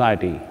the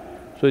society.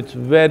 So it's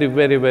very,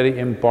 very, very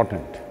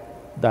important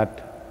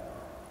that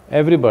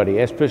everybody,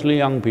 especially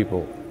young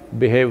people,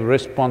 behave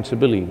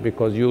responsibly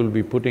because you will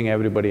be putting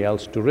everybody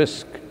else to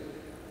risk.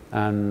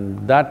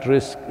 And that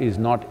risk is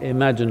not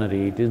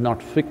imaginary, it is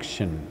not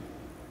fiction,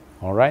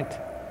 all right?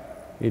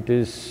 It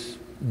is…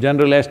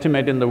 general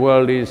estimate in the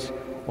world is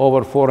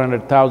over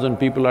 400,000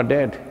 people are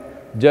dead.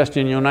 Just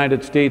in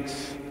United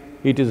States,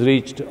 it has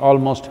reached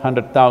almost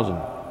 100,000.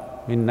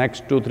 In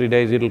next 2-3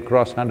 days, it'll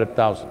cross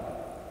 100,000.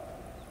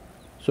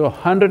 So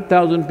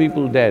 100,000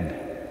 people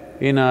dead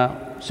in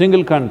a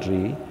single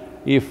country,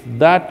 if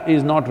that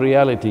is not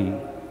reality,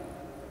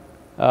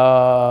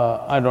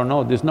 I don't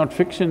know, this is not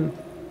fiction.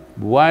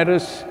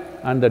 Virus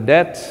and the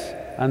deaths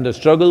and the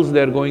struggles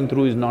they're going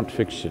through is not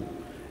fiction.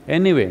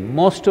 Anyway,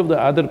 most of the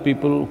other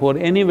people who are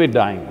anyway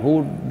dying,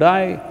 who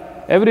die,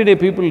 everyday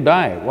people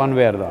die one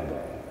way or the other.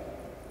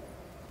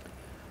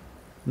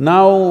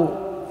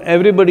 Now,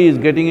 everybody is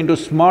getting into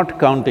smart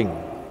counting,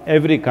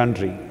 every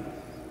country,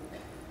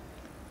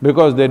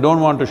 because they don't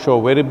want to show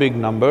very big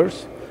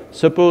numbers.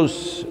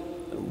 Suppose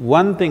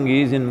one thing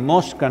is, in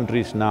most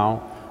countries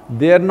now,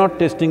 they are not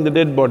testing the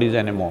dead bodies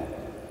anymore.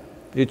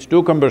 It's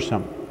too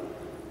cumbersome.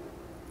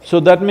 So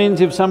that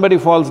means if somebody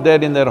falls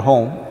dead in their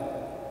home,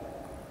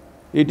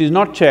 it is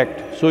not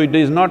checked, so it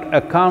is not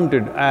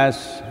accounted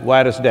as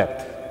virus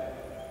death.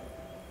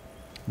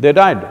 They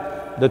died,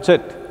 that's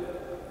it.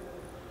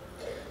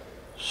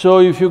 So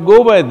if you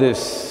go by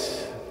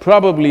this,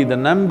 probably the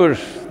numbers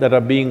that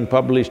are being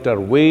published are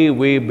way,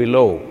 way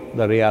below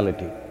the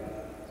reality.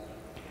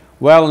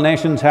 Well,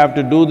 nations have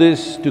to do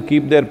this to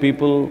keep their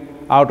people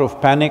out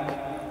of panic,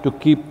 to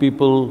keep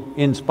people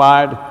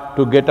inspired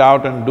to get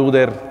out and do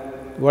their…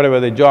 whatever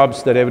the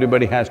jobs that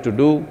everybody has to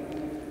do.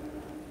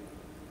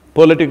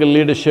 Political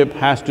leadership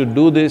has to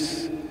do this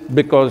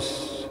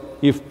because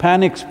if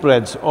panic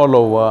spreads all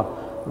over,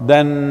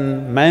 then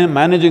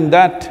managing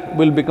that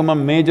will become a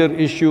major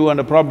issue and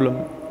a problem.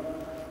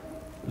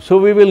 So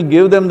we will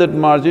give them that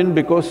margin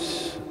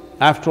because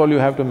after all you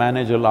have to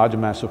manage a large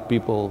mass of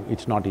people,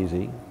 it's not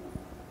easy.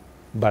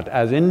 But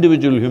as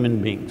individual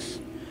human beings,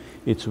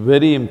 it's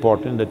very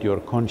important that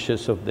you're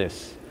conscious of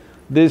this.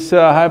 This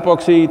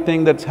hypoxia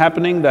thing that's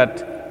happening,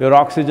 that your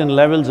oxygen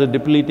levels are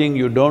depleting,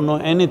 you don't know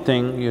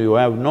anything, you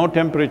have no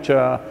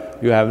temperature,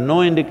 you have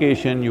no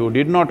indication, you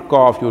did not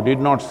cough, you did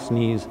not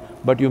sneeze,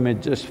 but you may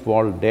just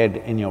fall dead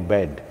in your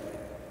bed,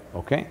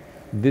 okay?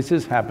 This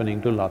is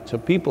happening to lots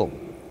of people,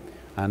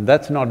 and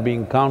that's not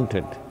being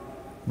counted.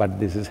 But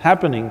this is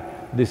happening,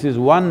 this is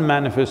one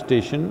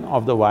manifestation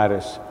of the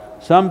virus.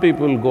 Some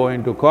people go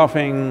into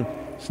coughing,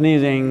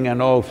 sneezing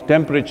and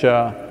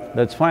temperature,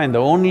 that's fine. The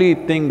only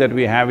thing that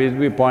we have is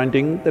we're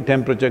pointing the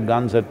temperature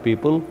guns at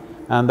people,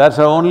 and that's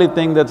the only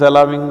thing that's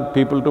allowing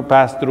people to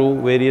pass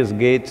through various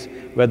gates,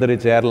 whether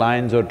it's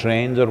airlines or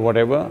trains or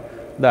whatever,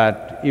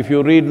 that if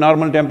you read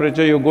normal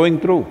temperature, you're going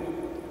through.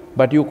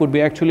 But you could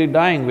be actually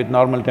dying with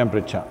normal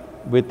temperature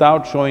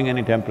without showing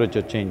any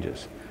temperature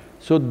changes.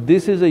 So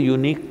this is a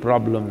unique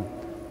problem.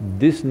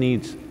 This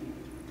needs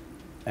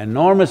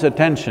enormous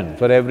attention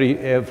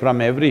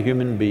from every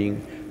human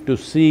being to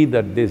see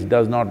that this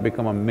does not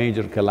become a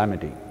major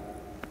calamity.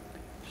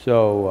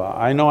 So,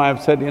 I know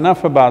I've said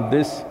enough about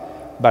this,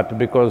 but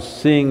because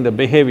seeing the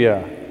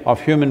behavior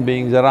of human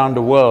beings around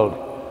the world,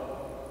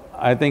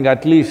 I think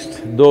at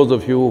least those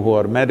of you who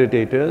are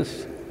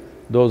meditators,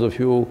 those of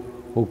you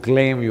who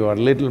claim you are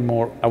little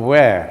more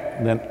aware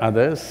than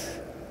others,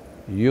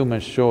 you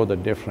must show the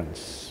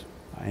difference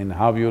in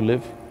how you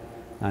live,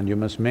 and you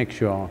must make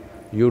sure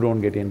you don't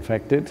get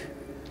infected.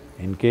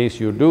 In case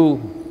you do,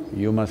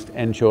 you must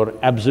ensure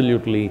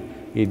absolutely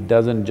it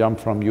doesn't jump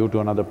from you to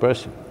another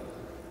person.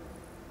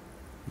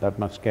 That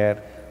much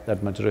care,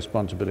 that much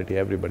responsibility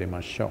everybody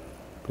must show.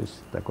 Please,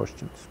 the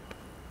questions.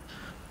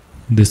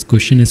 This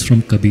question is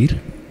from Kabir.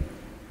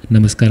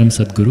 Namaskaram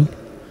Sadhguru.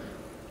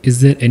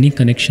 Is there any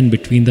connection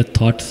between the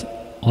thoughts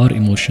or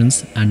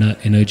emotions and our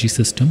energy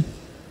system?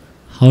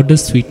 How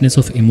does sweetness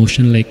of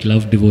emotion like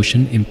love,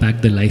 devotion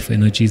impact the life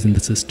energies in the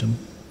system?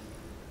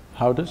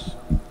 How does?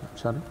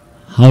 Sorry?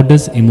 How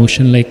does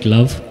emotion like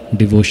love,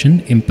 devotion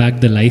impact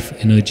the life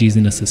energies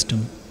in a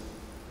system?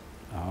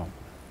 Oh.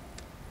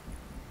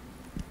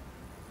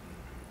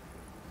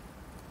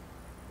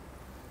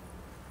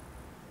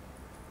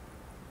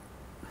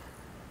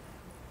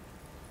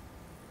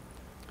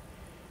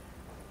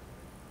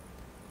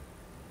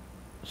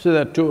 So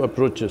there are two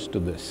approaches to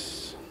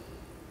this.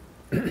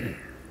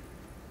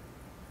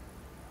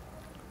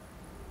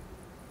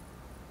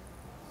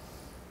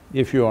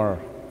 If you are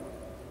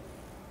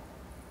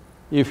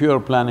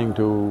planning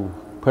to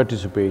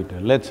participate,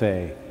 let's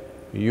say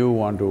you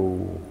want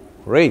to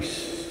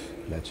race,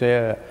 let's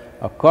say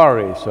a car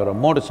race or a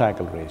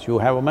motorcycle race, you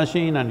have a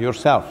machine and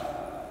yourself,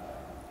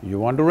 you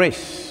want to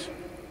race.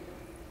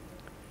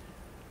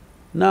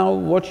 Now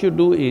what you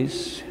do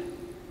is,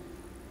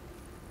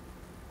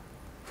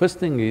 first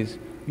thing is,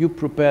 you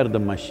prepare the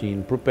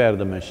machine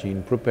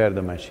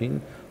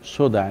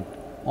so that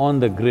on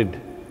the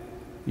grid,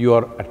 you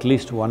are at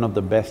least one of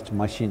the best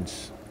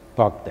machines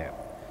parked there.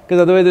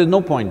 Because otherwise there's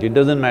no point, it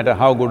doesn't matter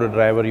how good a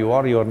driver you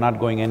are not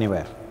going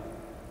anywhere.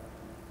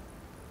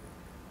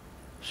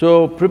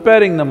 So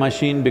preparing the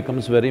machine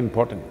becomes very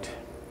important.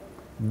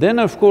 Then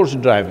of course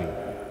driving.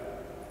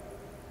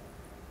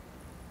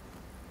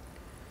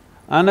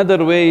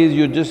 Another way is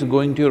you're just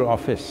going to your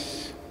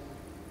office,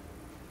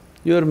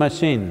 your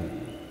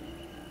machine,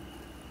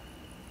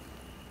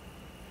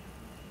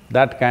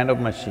 that kind of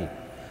machine,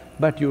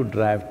 but you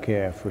drive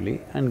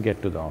carefully and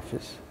get to the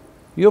office,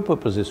 your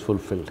purpose is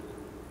fulfilled.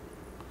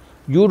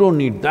 You don't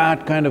need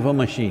that kind of a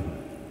machine.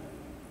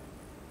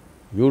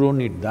 You don't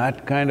need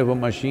that kind of a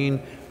machine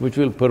which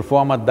will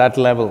perform at that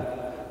level.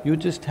 You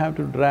just have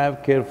to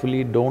drive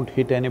carefully, don't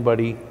hit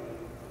anybody,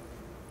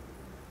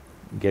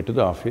 get to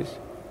the office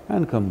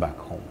and come back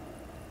home.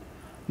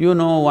 You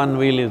know one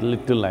wheel is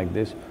little like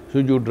this, so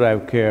you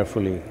drive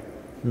carefully,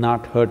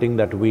 not hurting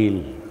that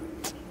wheel.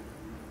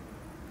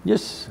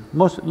 Yes, a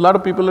lot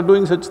of people are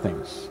doing such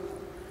things.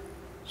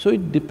 So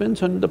it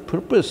depends on the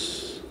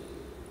purpose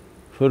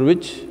for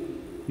which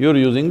you're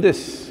using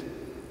this.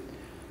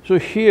 So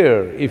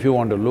here, if you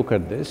want to look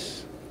at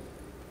this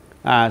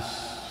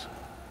as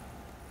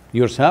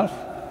yourself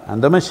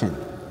and the machine,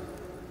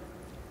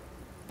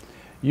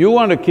 you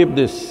want to keep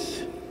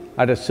this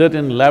at a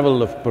certain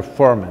level of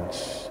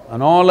performance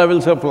on all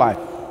levels of life,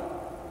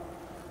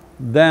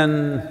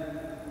 then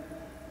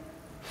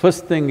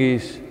first thing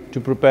is to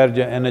prepare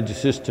your energy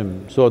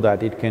system so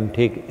that it can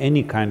take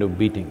any kind of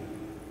beating.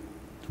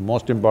 It's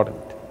most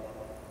important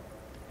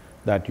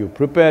that you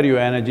prepare your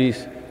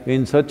energies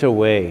in such a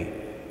way,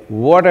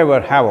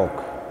 whatever havoc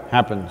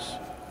happens,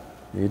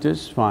 it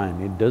is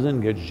fine, it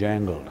doesn't get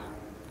jangled.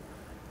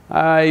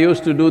 I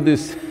used to do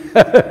this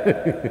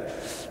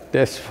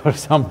test for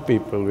some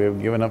people, we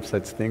have given up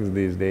such things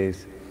these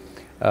days.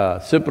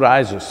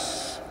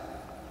 Surprises,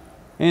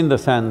 in the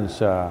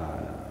sense,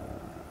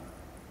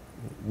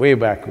 way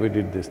back we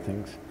did these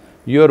things.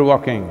 You're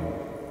walking,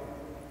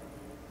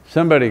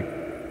 somebody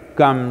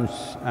comes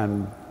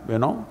and,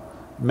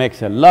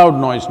 makes a loud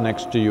noise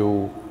next to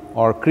you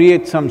or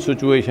creates some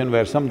situation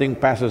where something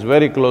passes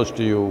very close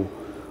to you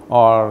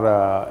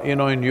Or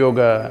in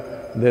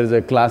yoga, there's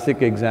a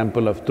classic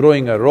example of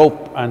throwing a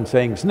rope and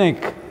saying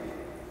snake.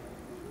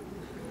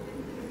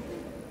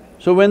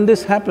 So when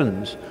this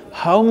happens,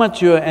 how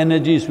much your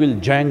energies will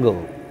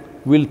jangle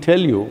will tell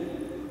you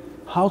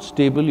how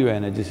stable your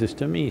energy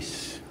system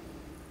is.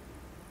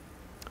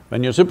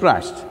 When you're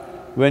surprised,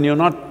 when you're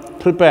not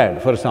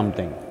prepared for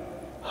something,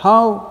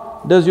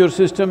 how does your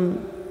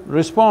system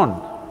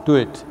respond to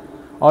it?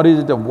 Or is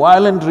it a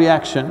violent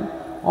reaction,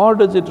 or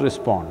does it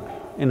respond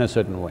in a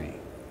certain way?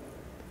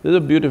 There's a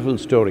beautiful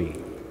story.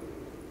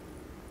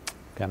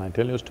 Can I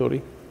tell you a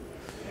story?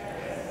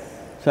 Yes.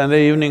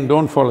 Sunday evening,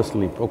 don't fall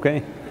asleep,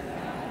 okay?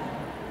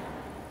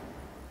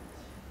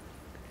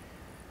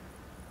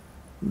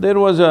 There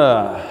was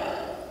a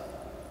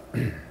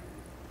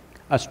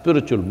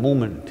spiritual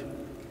movement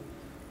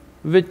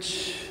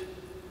which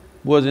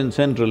was in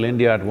central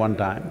India at one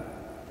time,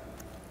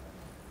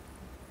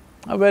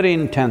 a very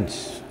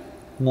intense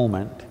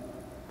movement.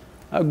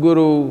 A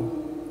guru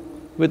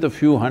with a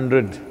few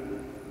hundred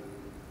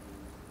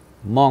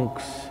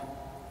monks,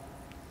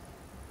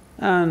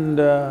 and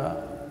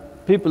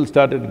people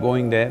started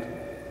going there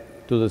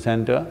to the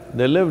center.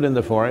 They lived in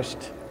the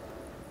forest,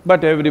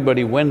 but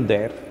everybody went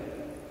there.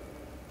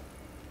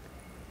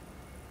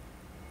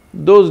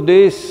 Those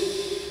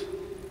days,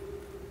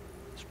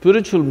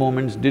 spiritual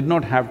movements did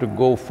not have to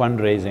go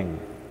fundraising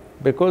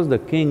because the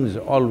kings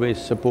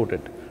always supported.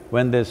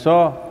 When they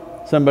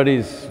saw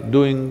somebody's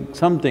doing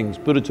something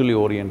spiritually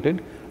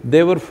oriented,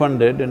 they were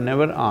funded and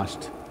never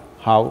asked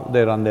how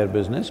they run their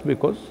business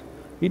because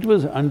it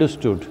was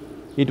understood,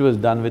 it was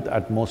done with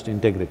utmost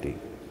integrity.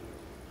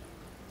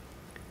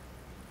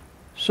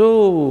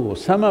 So,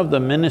 some of the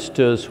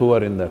ministers who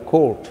were in the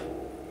court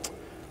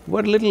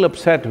were little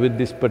upset with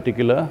this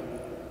particular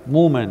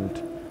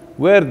movement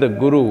where the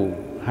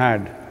guru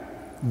had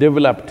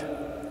developed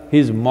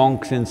his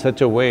monks in such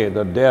a way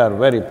that they are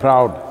very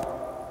proud,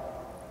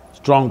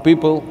 strong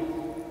people.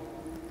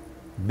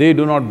 They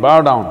do not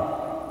bow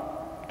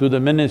down to the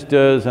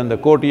ministers and the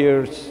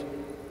courtiers,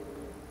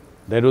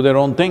 they do their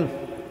own thing.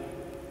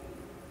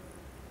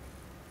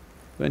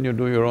 When you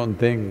do your own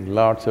thing,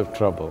 lots of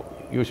trouble,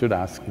 you should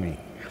ask me.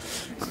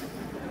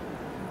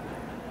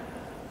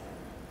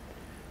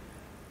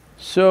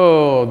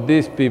 So,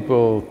 these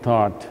people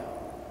thought,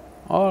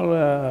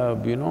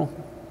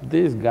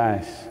 these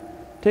guys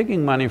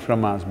taking money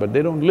from us, but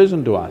they don't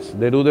listen to us,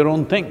 they do their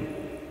own thing.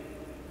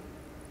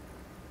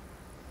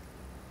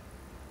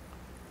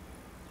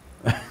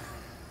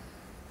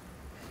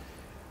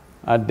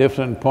 At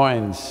different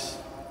points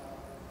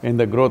in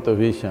the growth of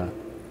Isha,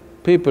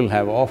 people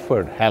have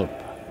offered help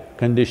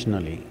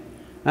conditionally,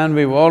 and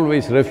we've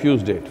always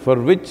refused it, for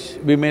which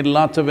we made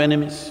lots of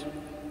enemies.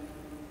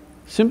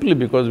 Simply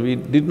because we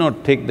did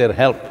not take their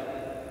help.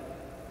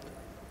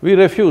 We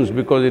refused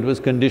because it was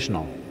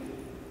conditional.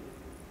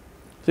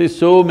 See,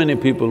 so many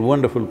people,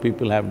 wonderful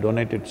people have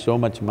donated so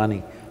much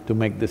money to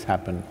make this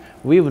happen.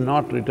 We've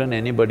not written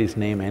anybody's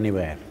name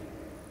anywhere.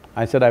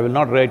 I said, I will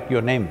not write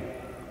your name,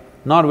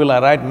 nor will I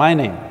write my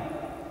name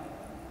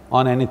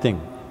on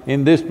anything.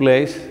 In this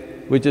place,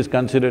 which is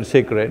considered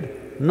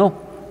sacred, no.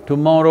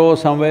 Tomorrow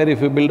somewhere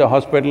if you build a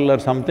hospital or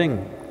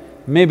something,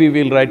 maybe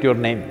we'll write your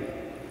name.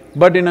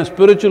 But in a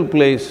spiritual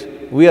place,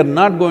 we are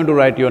not going to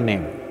write your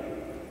name.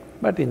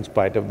 But in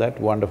spite of that,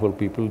 wonderful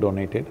people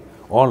donated.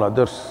 All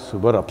others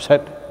were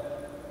upset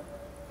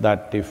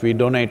that if we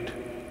donate,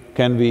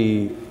 can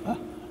we…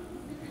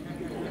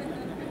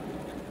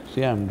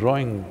 See, I'm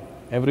drawing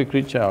every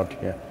creature out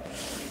here.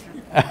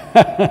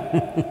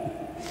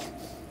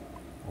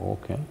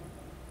 Okay,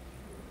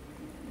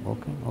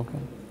 okay.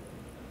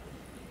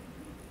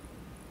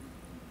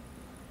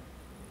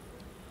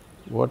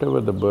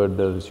 Whatever the bird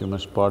does, you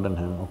must pardon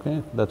him,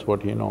 okay? That's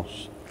what he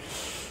knows.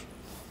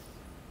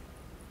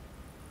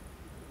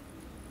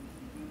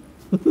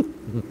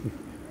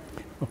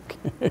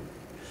 Okay.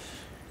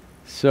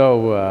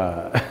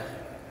 So,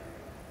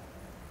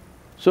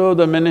 so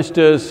the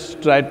ministers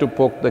tried to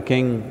poke the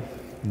king.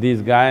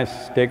 These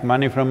guys take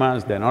money from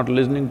us, they're not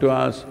listening to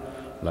us,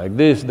 like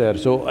this, they're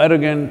so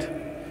arrogant.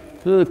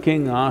 So the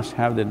king asked,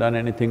 have they done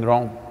anything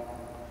wrong?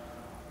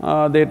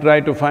 They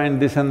tried to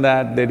find this and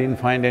that, they didn't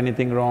find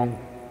anything wrong.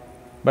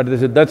 But they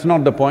said, that's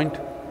not the point.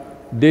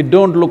 They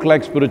don't look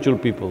like spiritual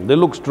people, they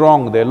look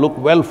strong, they look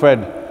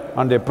well-fed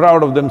and they're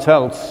proud of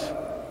themselves.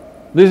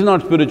 This is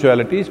not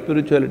spirituality.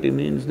 Spirituality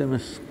means they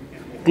must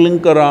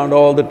clink around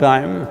all the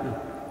time,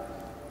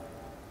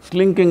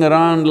 slinking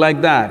around like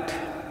that.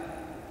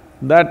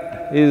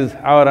 That is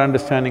our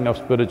understanding of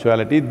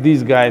spirituality.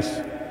 These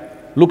guys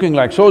looking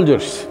like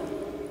soldiers.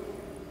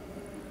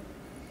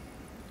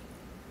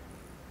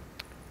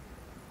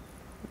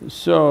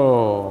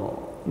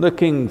 So, the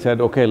king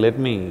said, okay, let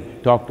me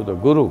talk to the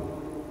guru.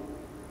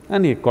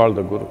 And he called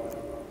the guru.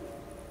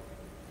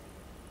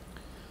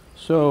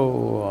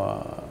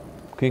 So,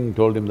 king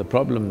told him the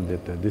problem,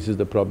 that this is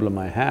the problem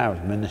I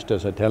have.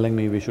 Ministers are telling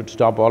me we should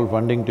stop all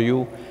funding to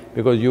you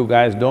because you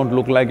guys don't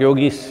look like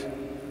yogis.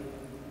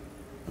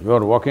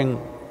 You're walking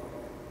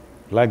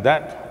like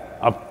that,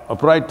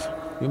 upright,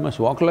 You must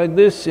walk like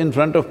this in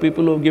front of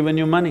people who've given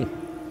you money.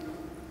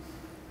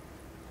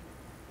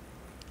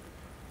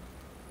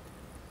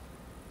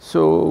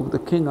 So the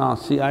king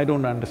asked, see, I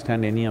don't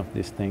understand any of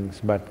these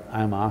things, but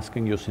I'm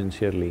asking you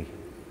sincerely,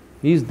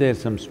 is there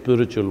some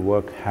spiritual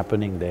work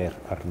happening there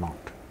or not?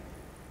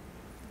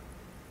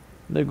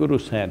 The Guru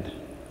said,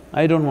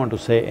 I don't want to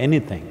say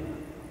anything,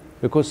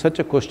 because such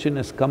a question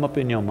has come up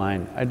in your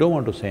mind, I don't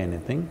want to say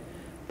anything,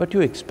 but you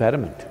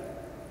experiment.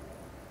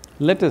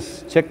 Let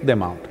us check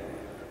them out,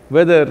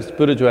 whether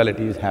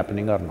spirituality is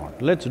happening or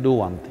not. Let's do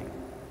one thing.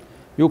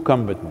 You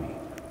come with me.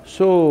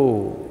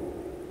 So,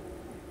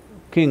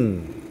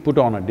 king put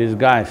on a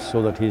disguise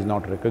so that he is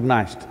not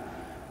recognized.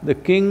 The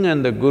king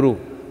and the Guru,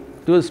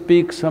 it was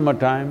peak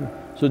summertime,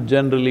 so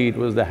generally it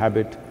was the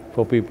habit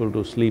for people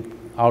to sleep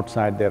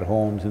outside their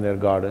homes, in their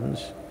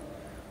gardens.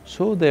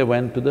 So they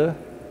went to the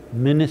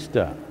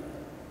minister's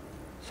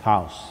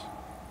house.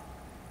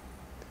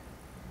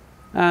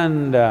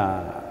 And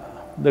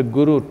the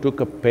Guru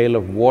took a pail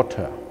of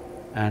water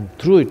and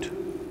threw it.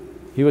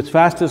 He was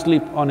fast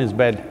asleep on his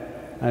bed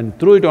and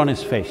threw it on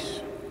his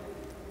face.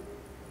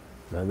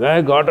 The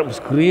guy got up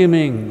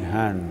screaming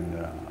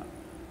and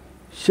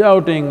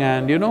shouting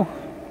and,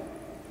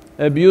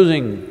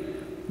 abusing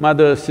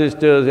mothers,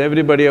 sisters,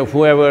 everybody of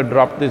whoever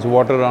dropped this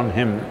water on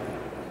him.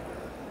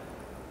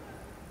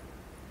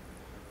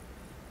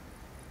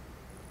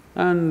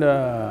 And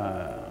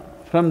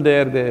from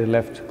there they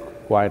left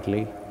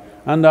quietly.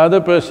 And the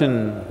other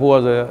person who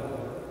was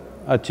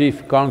a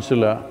chief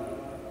counselor,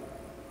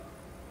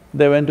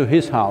 they went to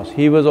his house.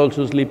 He was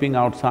also sleeping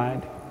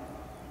outside.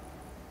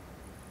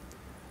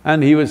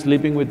 And he was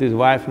sleeping with his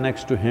wife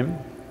next to him.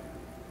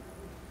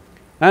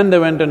 And they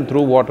went and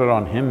threw water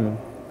on him.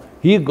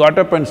 He got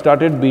up and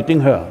started beating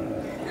her.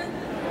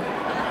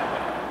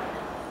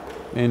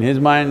 In his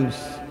mind,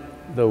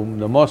 the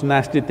most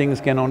nasty things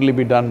can only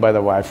be done by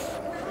the wife.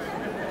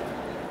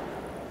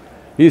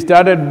 He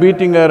started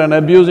beating her and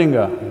abusing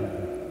her.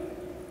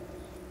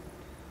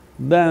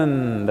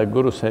 Then the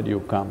Guru said, you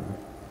come.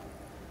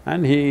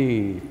 And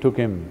he took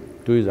him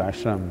to his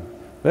ashram,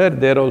 where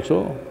there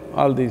also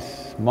all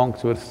these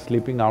monks were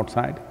sleeping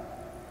outside.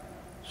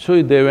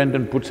 So they went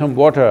and put some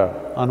water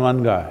on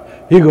one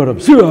guy. He got up,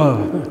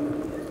 Shiva!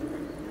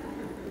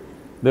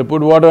 They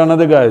put water on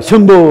another guy,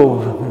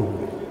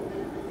 Shambho!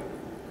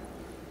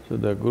 So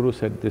the Guru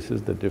said, this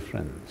is the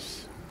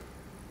difference.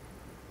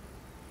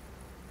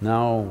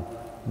 Now,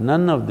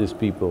 none of these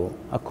people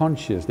are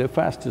conscious, they're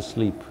fast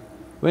asleep.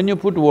 When you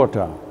put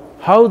water,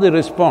 how they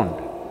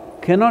respond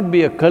cannot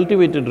be a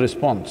cultivated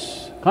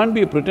response, can't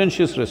be a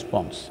pretentious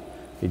response.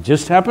 It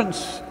just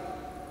happens.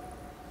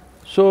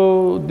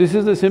 So, this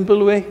is the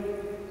simple way.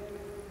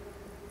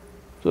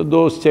 So,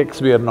 those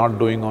checks we are not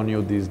doing on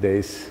you these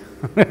days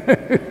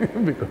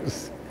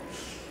because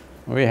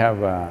we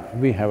have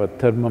a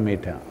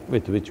thermometer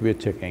with which we are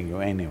checking you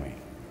anyway.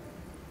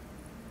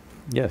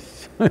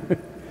 Yes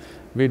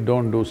we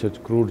don't do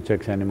such crude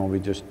checks anymore, we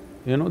just…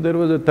 there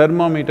was a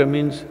thermometer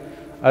means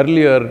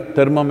earlier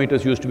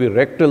thermometers used to be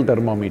rectal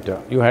thermometer,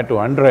 you had to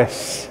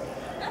undress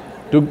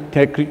to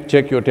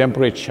check your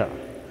temperature.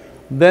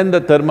 Then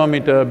the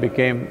thermometer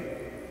became,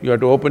 you had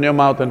to open your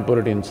mouth and put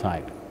it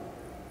inside.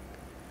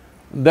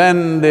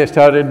 Then they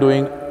started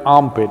doing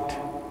armpit.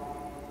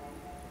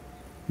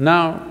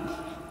 Now,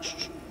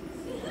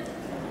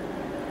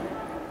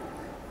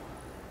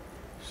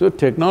 so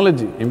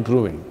technology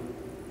improving.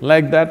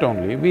 Like that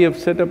only, we have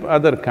set up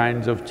other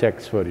kinds of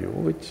checks for you,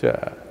 which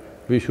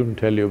we shouldn't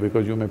tell you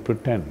because you may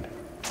pretend.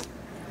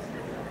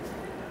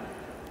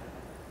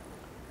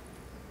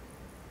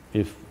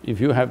 If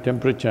you have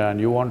temperature and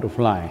you want to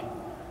fly,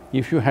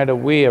 if you had a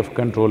way of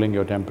controlling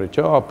your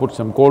temperature or put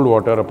some cold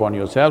water upon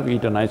yourself,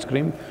 eat an ice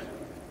cream.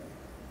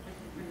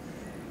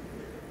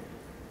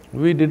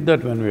 We did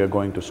that when we were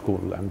going to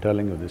school, I'm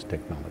telling you these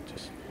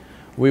technologies.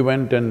 We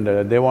went and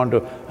they want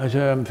to,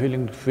 Ajay, I'm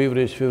feeling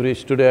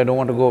feverish, today I don't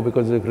want to go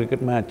because there's a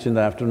cricket match in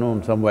the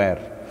afternoon somewhere,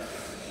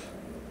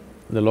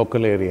 in the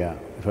local area.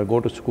 If I go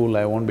to school,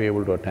 I won't be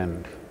able to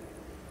attend.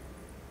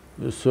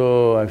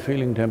 So, I'm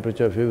feeling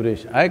temperature,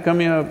 feverish. I come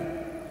here,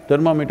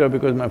 thermometer,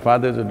 because my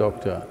father is a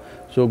doctor.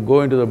 So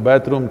go into the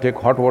bathroom, take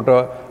hot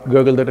water,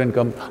 gurgle that and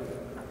come.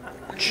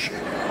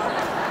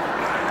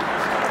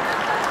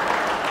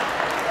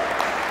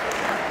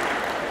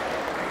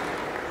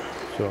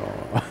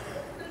 So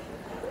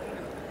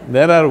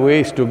there are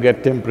ways to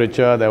get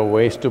temperature, there are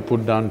ways to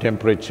put down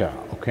temperature,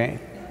 okay?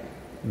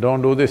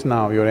 Don't do this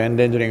now, you're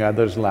endangering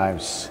others'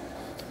 lives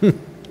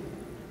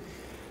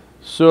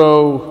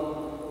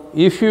So,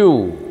 if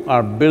you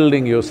are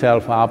building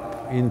yourself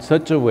up in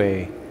such a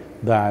way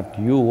that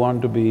you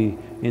want to be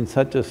in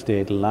such a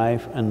state,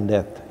 life and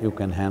death you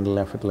can handle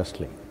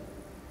effortlessly.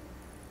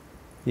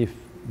 If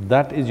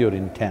that is your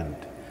intent,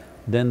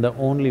 then the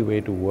only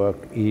way to work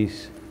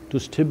is to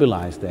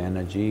stabilize the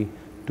energy,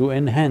 to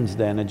enhance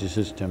the energy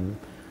system,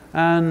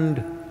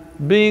 and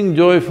being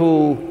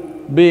joyful,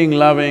 being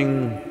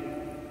loving,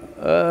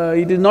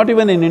 it is not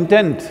even an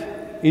intent,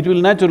 it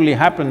will naturally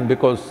happen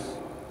because,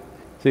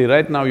 see,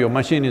 right now your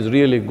machine is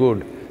really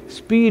good.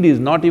 Speed is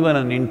not even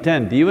an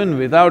intent, even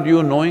without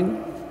you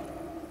knowing,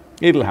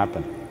 it'll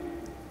happen.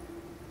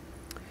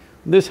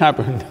 This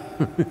happened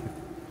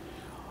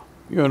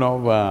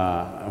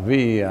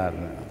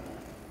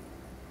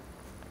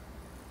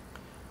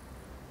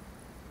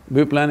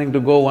we're planning to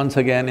go once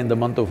again in the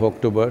month of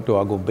October to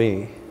Agua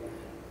Bay.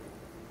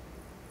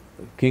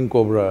 King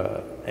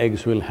cobra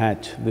eggs will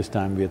hatch, this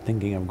time we are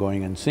thinking of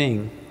going and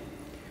seeing.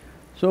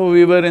 So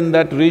we were in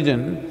that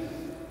region,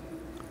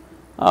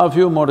 a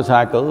few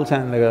motorcycles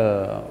and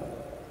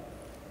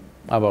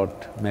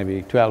about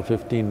maybe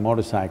 12-15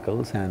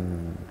 motorcycles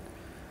and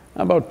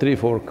about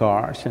 3-4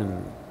 cars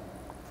and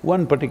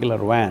one particular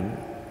van,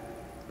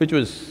 which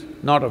was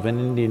not of an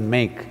Indian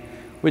make,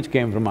 which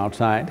came from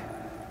outside,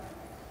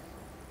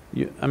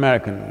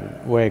 American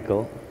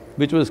vehicle,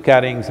 which was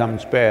carrying some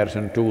spares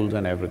and tools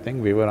and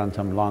everything. We were on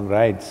some long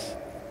rides.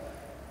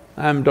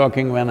 I'm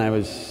talking when I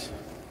was,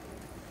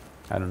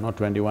 I don't know,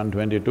 21,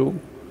 22,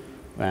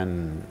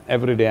 when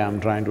every day I'm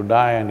trying to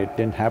die and it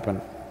didn't happen.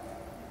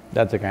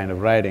 That's the kind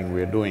of riding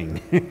we're doing.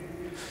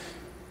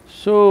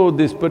 So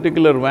this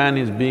particular van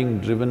is being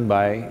driven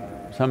by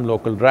some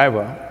local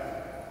driver.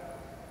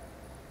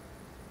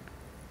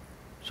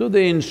 So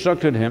they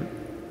instructed him,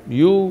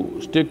 you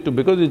stick to…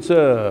 because it's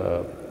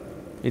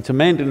a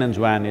maintenance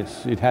van,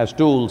 it has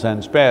tools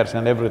and spares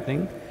and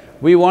everything.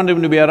 We want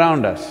him to be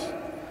around us.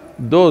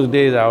 Those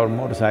days our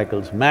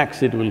motorcycles,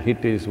 max it will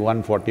hit is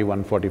 140,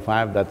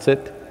 145, that's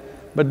it.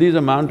 But these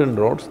are mountain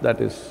roads,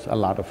 that is a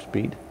lot of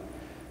speed.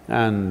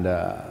 And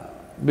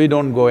we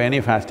don't go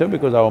any faster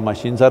because our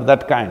machines are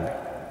that kind.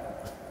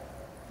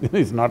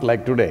 It's not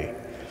like today.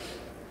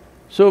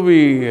 So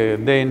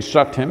they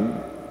instruct him,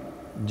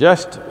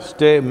 just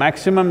stay…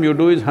 maximum you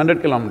do is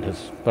 100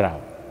 kilometers per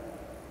hour,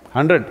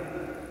 100.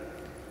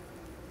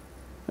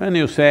 When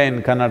you say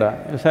in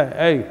Kannada, you say,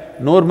 hey,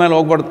 noor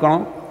mele hogbard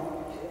kano,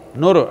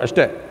 nooru,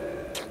 ashte,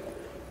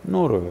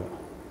 nooru.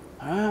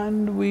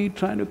 And we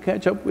try to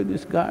catch up with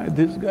this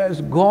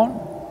guy's gone,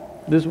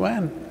 this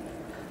van.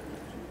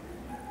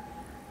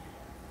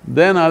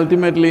 Then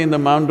ultimately in the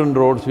mountain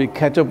roads, we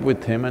catch up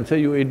with him and say,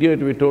 you idiot,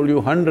 we told you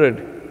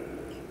 100.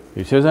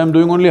 He says, I'm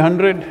doing only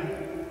 100.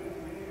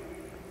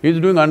 He's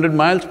doing 100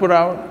 miles per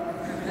hour.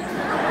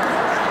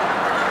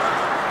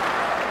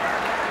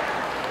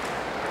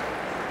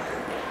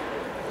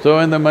 So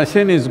when the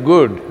machine is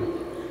good,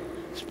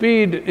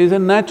 speed is a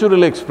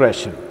natural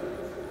expression.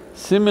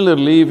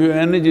 Similarly, if your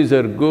energies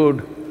are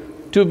good,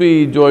 to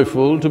be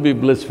joyful, to be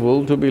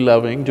blissful, to be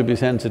loving, to be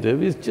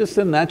sensitive is just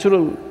a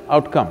natural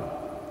outcome.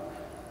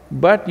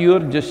 But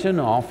you're just an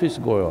office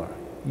goer.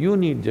 You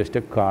need just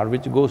a car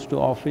which goes to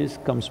office,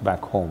 comes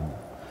back home.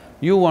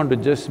 You want to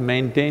just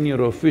maintain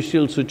your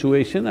official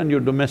situation and your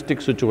domestic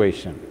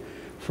situation.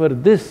 For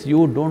this,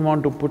 you don't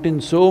want to put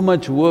in so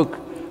much work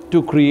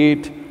to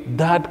create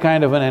that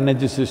kind of an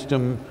energy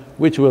system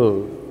which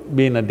will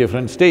be in a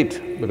different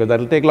state, because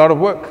that'll take a lot of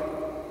work.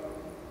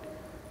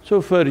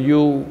 So for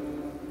you,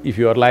 if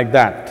you are like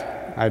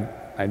that,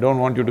 I don't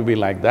want you to be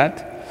like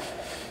that,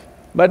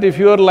 but if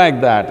you are like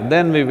that,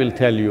 then we will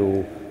tell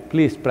you,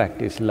 please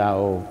practice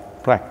love,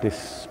 practice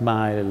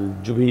smile,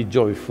 be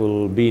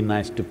joyful, be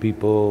nice to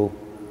people,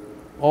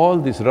 all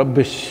this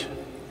rubbish.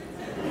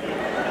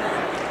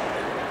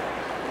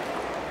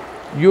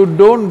 You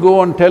don't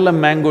go and tell a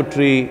mango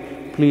tree,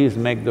 please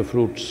make the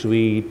fruit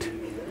sweet.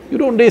 You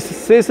don't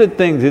say such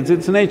things,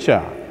 it's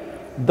nature.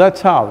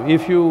 That's how,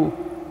 if you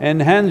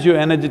enhance your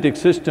energetic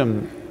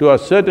system to a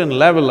certain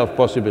level of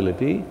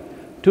possibility,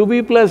 to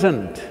be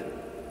pleasant,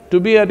 to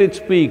be at its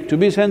peak, to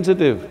be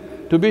sensitive,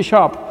 to be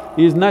sharp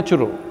is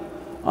natural.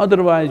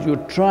 Otherwise,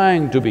 you're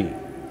trying to be.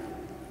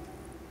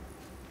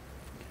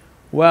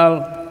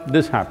 Well,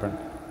 this happened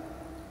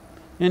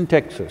in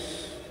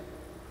Texas,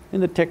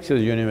 in the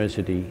Texas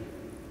University.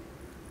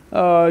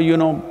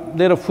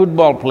 There are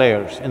football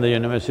players in the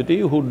university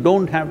who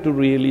don't have to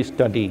really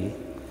study.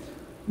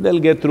 They'll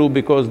get through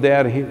because they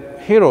are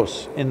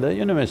heroes in the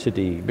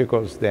university,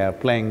 because they are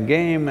playing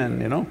game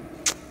and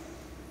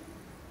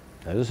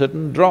there's a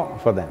certain draw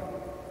for them.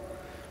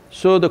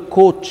 So the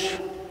coach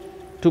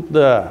took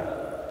the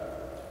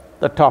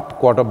top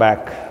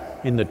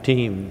quarterback in the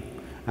team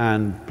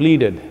and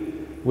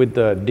pleaded with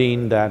the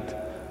dean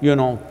that,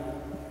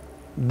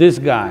 this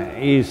guy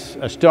is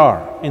a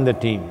star in the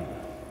team.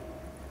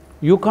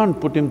 You can't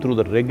put him through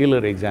the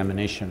regular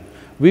examination.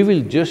 We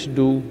will just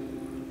do,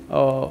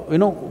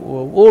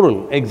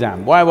 oral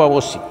exam,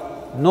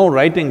 YYOC. No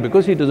writing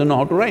because he doesn't know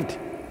how to write.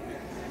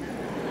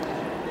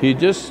 He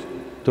just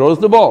throws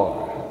the ball.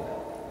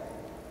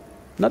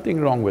 Nothing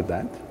wrong with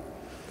that.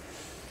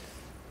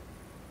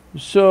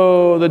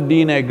 So the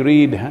dean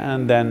agreed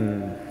and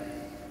then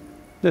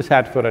they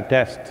sat for a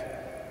test.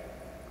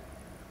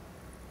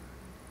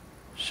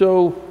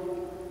 So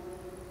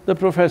the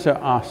professor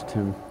asked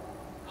him,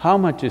 how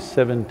much is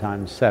 7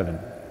 times 7?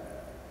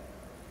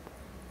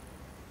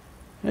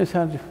 He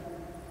said,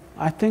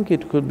 I think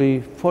it could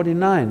be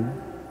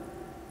 49.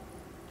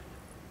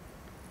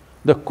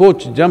 The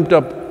coach jumped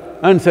up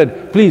and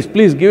said, please,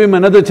 please give him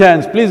another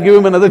chance, please give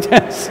him another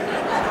chance.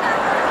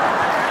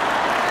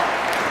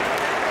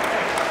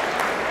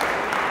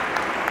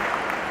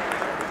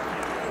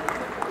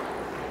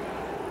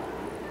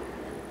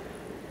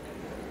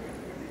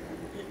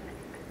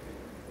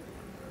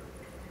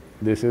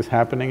 This is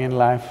happening in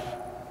life.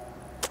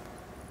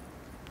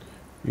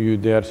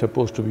 They are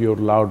supposed to be your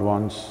loved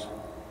ones.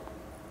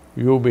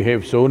 You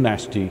behave so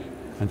nasty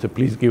and say,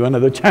 please give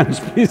another chance,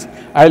 please,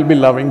 I'll be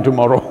loving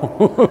tomorrow.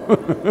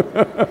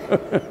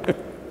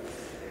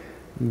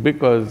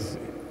 Because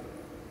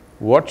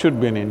what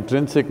should be an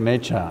intrinsic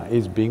nature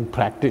is being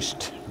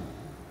practiced.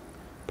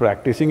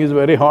 Practicing is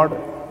very hard.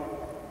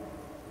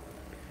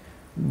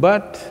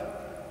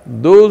 But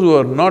those who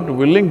are not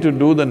willing to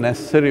do the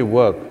necessary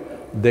work,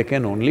 they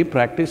can only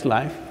practice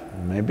life.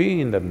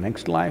 Maybe in the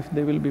next life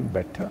they will be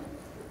better.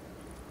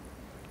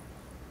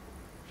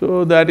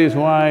 So that is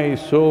why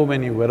so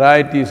many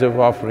varieties of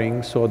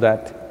offerings, so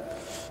that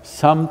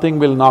something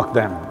will knock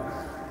them.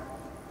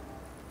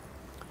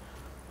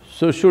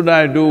 So should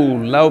I do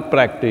love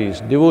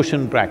practice,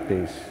 devotion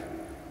practice?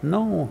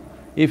 No,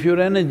 if your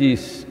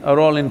energies are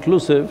all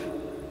inclusive,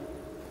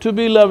 to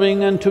be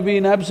loving and to be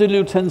in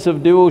absolute sense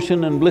of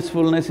devotion and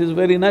blissfulness is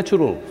very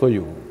natural for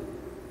you.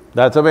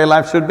 That's the way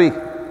life should be.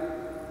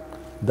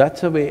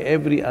 That's the way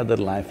every other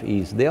life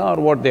is. They are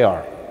what they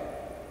are.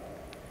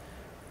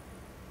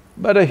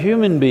 But a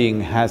human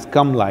being has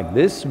come like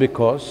this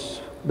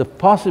because the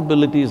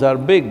possibilities are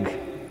big.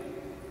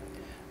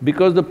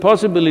 Because the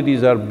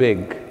possibilities are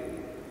big,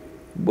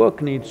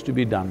 work needs to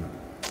be done.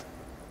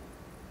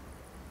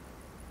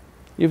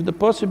 If the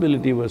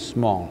possibility was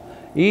small,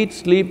 eat,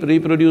 sleep,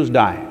 reproduce,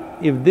 die,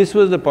 if this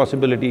was the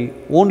possibility,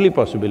 only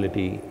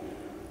possibility,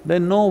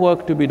 then no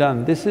work to be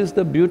done. This is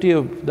the beauty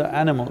of the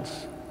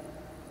animals.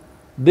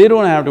 They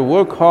don't have to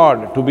work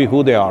hard to be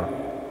who they are.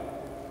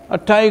 A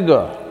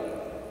tiger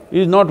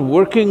is not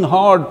working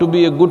hard to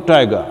be a good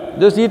tiger,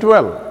 just eat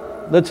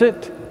well, that's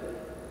it.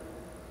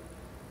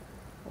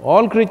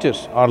 All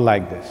creatures are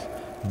like this.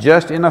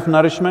 Just enough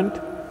nourishment,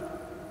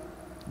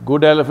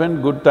 good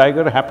elephant, good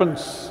tiger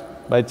happens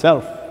by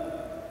itself.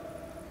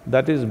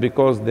 That is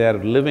because they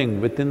are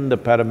living within the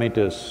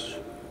parameters,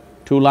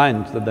 two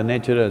lines that the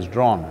nature has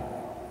drawn.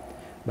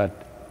 But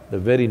the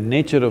very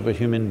nature of a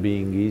human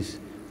being is,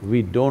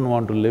 we don't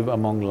want to live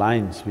among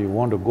lines, we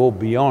want to go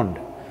beyond.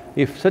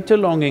 If such a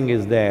longing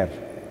is there,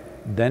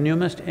 then you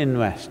must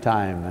invest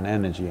time and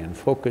energy and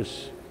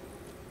focus.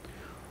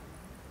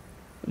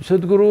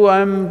 Sadhguru,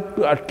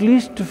 I'm… at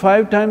least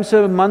 5 times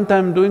a month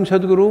I'm doing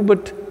Sadhguru,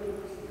 but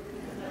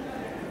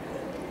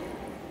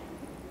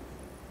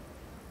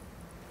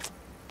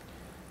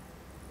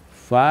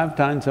five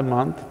times a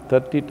month,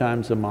 30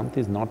 times a month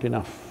is not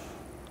enough.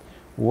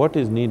 What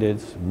is needed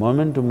is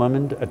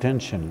moment-to-moment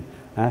attention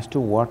as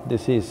to what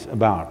this is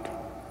about.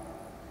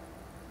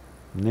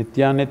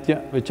 Nitya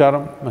nitya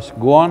vicharam must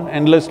go on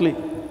endlessly.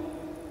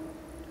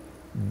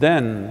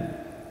 Then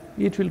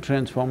it will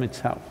transform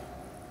itself.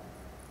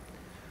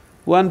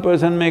 One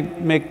person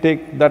may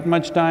take that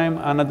much time,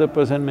 another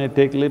person may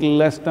take little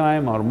less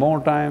time or more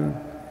time.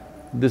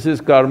 This is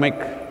karmic.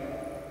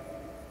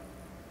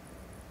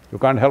 You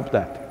can't help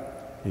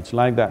that, it's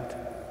like that.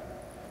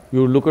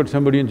 You look at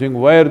somebody and think,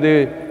 why are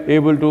they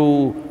able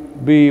to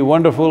be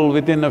wonderful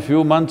within a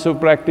few months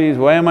of practice,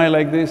 why am I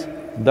like this?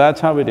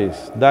 That's how it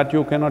is, that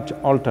you cannot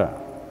alter.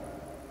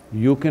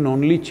 You can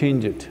only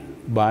change it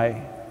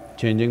by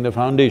changing the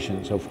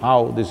foundations of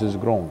how this is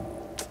grown.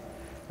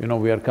 You know,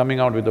 we are coming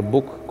out with a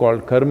book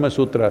called Karma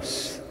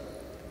Sutras.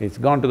 It's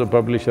gone to the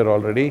publisher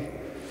already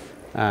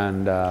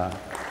and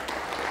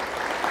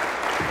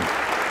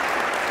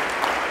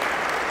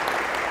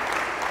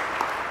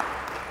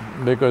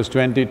because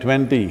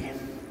 2020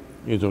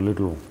 is a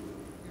little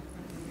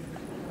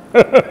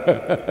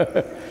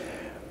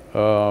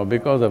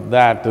because of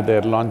that,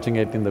 they're launching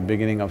it in the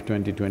beginning of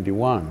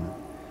 2021.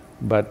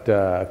 But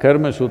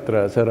Karma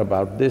Sutras are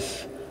about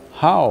this,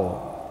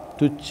 how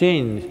to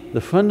change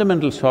the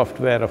fundamental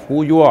software of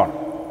who you are.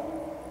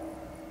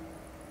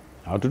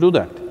 How to do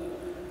that?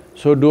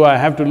 So do I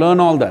have to learn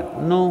all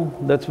that? No,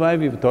 that's why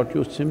we've taught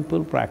you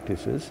simple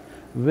practices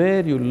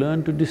where you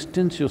learn to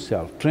distance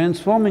yourself.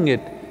 Transforming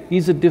it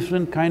is a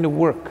different kind of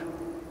work.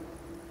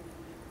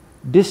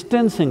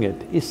 Distancing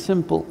it is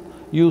simple.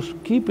 You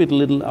keep it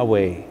little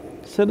away,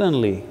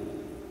 suddenly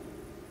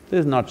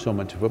there's not so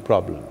much of a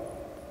problem.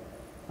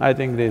 I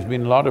think there's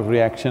been a lot of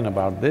reaction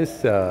about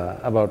this.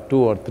 About 2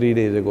 or 3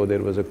 days ago, there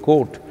was a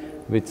quote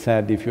which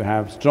said, if you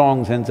have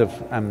strong sense of…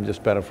 I'm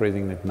just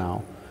paraphrasing it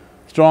now,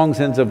 strong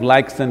sense of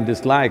likes and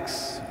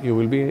dislikes, you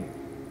will be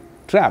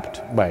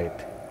trapped by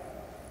it.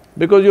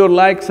 Because your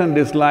likes and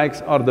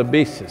dislikes are the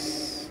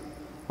basis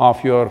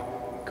of your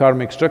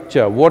karmic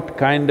structure, what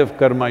kind of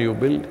karma you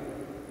build.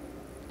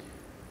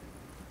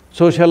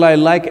 So shall I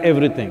like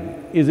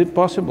everything? Is it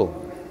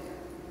possible?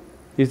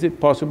 Is it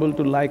possible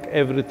to like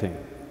everything?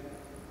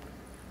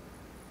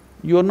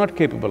 You are not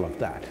capable of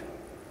that.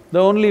 The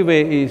only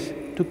way is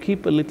to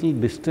keep a little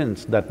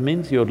distance. That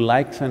means your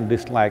likes and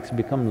dislikes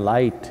become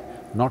light,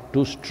 not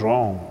too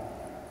strong.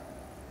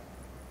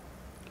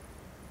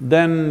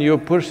 Then your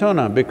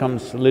persona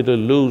becomes little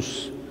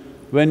loose.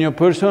 When your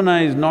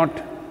persona is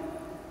not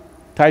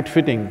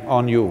tight-fitting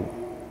on you,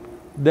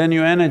 then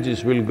your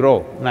energies will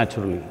grow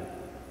naturally.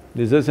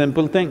 This is a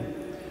simple thing.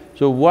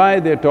 So why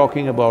they're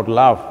talking about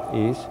love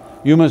is,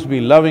 you must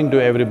be loving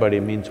to everybody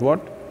means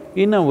what?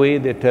 In a way,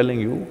 they're telling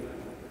you,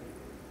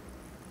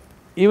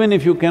 even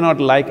if you cannot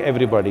like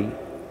everybody,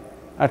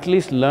 at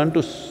least learn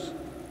to,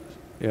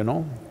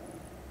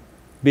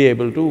 be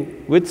able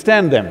to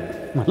withstand them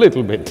a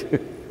little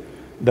bit.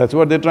 That's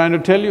what they're trying to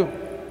tell you.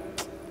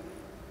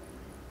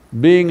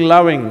 Being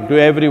loving to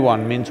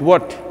everyone means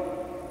what?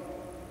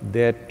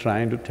 They're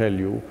trying to tell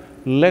you,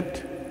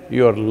 let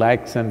your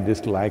likes and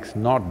dislikes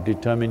not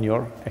determine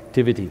your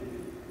activity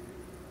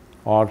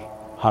or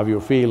how you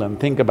feel and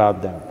think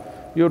about them.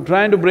 You're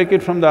trying to break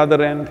it from the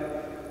other end,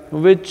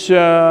 which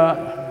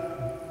it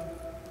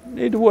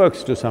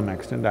works to some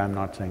extent, I'm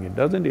not saying it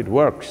doesn't, it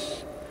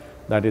works.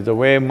 That is the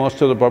way most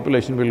of the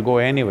population will go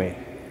anyway.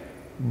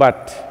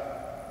 But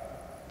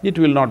it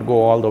will not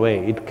go all the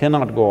way, it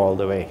cannot go all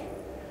the way.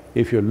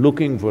 If you're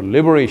looking for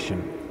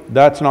liberation,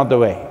 that's not the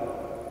way.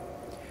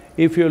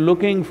 If you're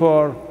looking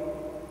for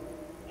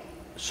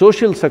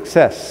social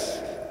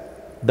success,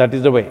 that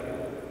is the way.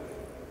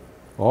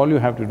 All you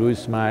have to do is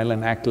smile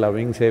and act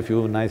loving, say a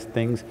few nice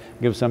things,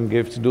 give some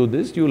gifts, do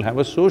this, you'll have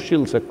a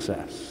social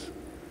success.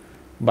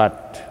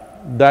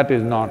 But that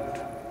is not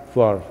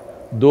for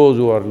those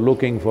who are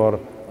looking for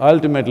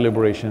ultimate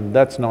liberation,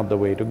 that's not the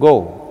way to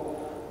go.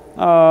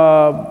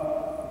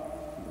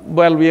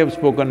 Well, we have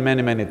spoken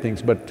many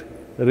things, but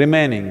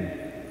remaining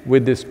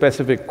with this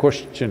specific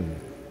question,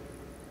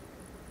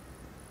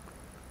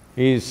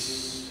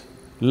 is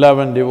love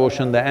and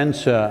devotion the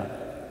answer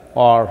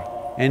or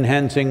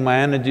enhancing my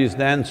energy is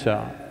the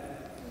answer?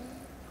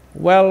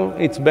 Well,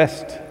 it's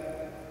best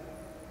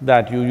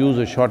that you use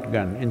a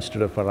shotgun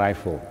instead of a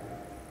rifle.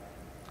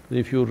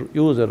 If you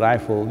use a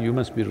rifle, you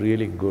must be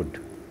really good.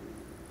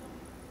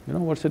 You know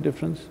what's the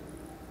difference?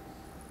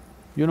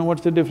 You know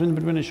what's the difference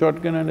between a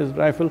shotgun and a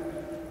rifle?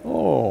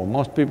 Oh,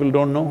 most people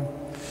don't know.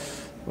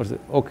 What's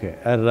it? Okay,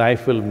 a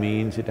rifle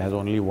means it has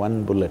only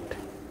one bullet.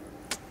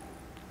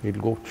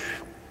 It'll go.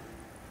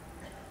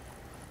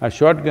 A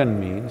shotgun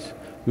means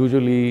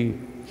usually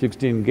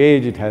 16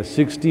 gauge, it has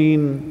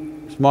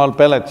 16 small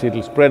pellets,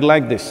 it'll spread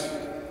like this.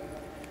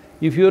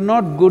 If you're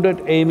not good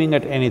at aiming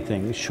at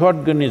anything,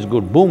 shotgun is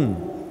good,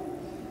 boom,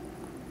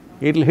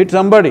 it'll hit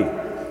somebody.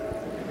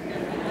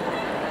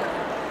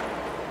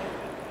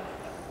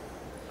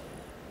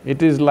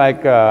 It is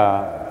like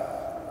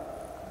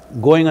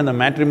going on the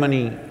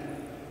matrimony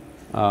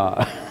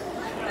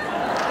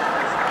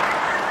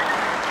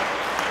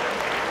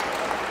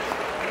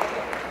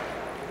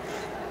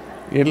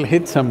it'll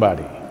hit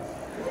somebody.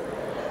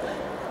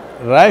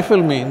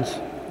 Rifle means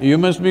you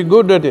must be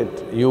good at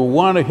it. You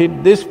want to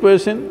hit this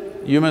person,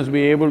 you must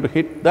be able to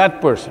hit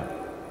that person.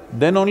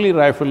 Then only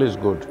rifle is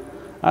good.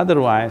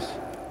 Otherwise,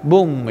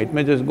 boom, it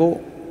may just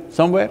go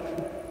somewhere.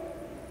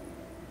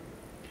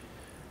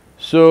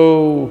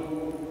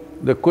 So,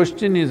 the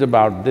question is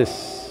about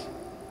this.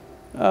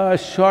 A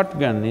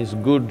shotgun is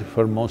good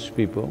for most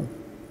people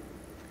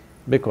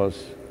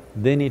because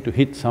they need to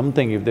hit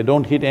something. If they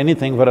don't hit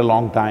anything for a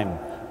long time,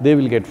 they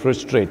will get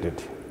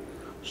frustrated.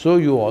 So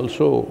you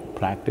also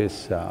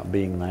practice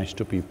being nice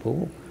to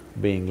people,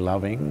 being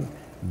loving,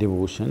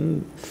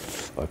 devotion.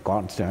 I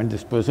can't stand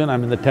this person,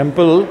 I'm in the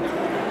temple.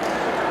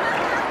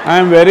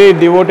 I'm very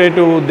devoted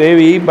to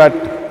Devi, but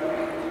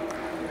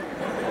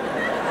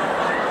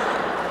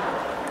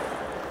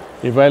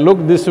if I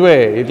look this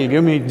way, it'll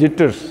give me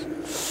jitters.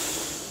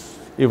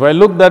 If I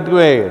look that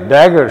way,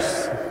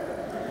 daggers.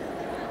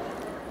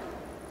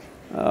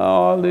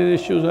 All these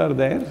issues are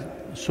there,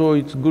 so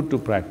it's good to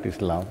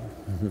practice love.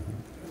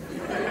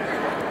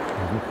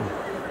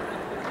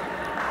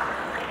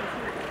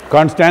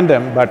 Can't stand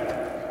them, but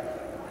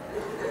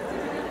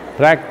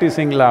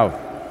practicing love.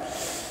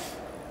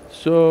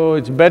 So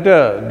it's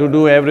better to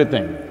do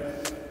everything,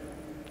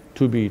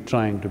 to be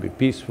trying to be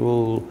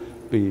peaceful,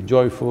 be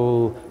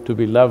joyful, to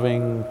be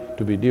loving,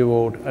 to be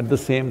devout, at the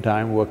same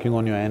time working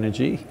on your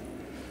energy.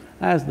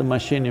 As the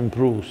machine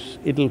improves,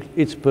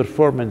 its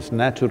performance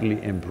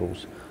naturally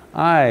improves.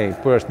 I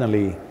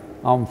personally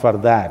am for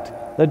that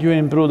you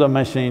improve the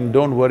machine,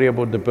 don't worry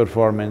about the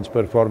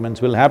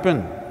performance will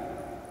happen.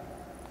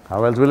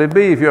 How else will it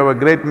be if you have a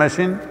great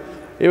machine?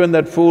 Even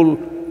that fool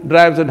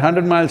drives at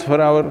 100 miles per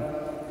hour,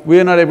 we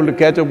are not able to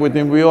catch up with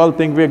him, we all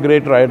think we are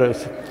great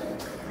riders.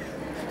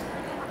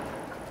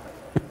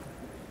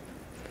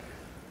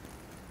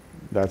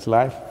 That's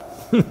life.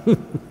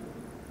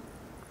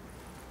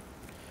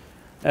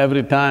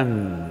 Every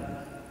time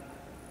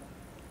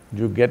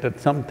you get at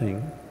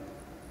something,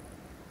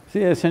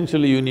 see,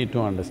 essentially you need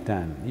to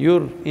understand,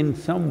 you're in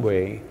some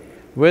way,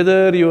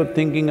 whether you're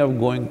thinking of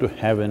going to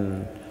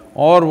heaven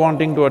or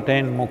wanting to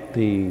attain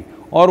mukti,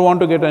 or want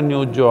to get a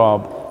new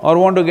job, or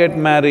want to get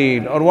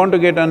married, or want to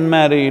get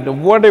unmarried,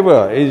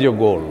 whatever is your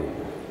goal,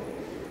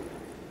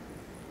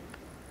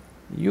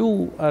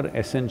 you are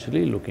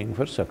essentially looking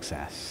for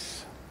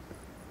success.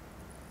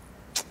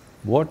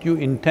 What you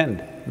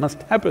intend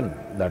must happen,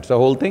 that's the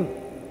whole thing.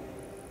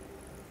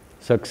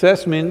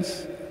 Success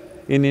means,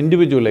 in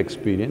individual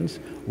experience,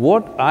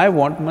 what I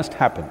want must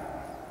happen.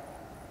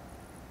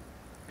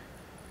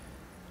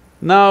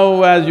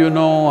 Now, as you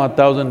know,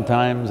 1,000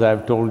 times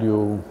I've told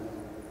you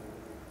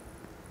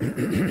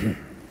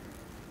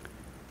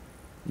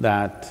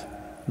that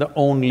the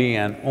only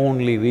and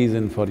only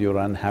reason for your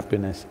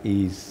unhappiness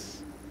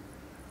is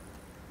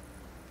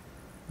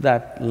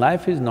that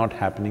life is not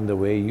happening the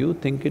way you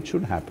think it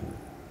should happen.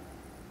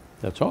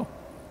 That's all.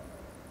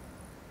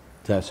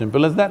 It's as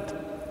simple as that.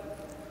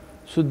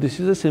 So this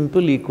is a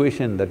simple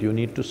equation that you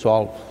need to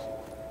solve.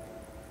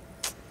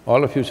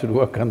 All of you should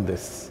work on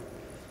this.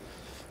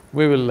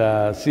 We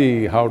will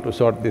see how to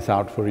sort this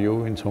out for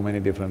you in so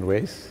many different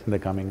ways in the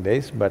coming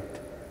days, but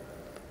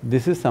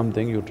this is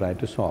something you try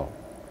to solve.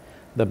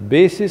 The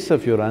basis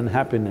of your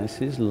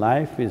unhappiness is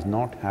life is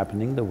not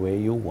happening the way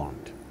you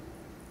want.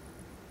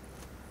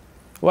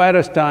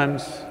 Virus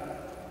times,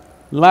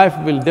 life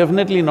will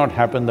definitely not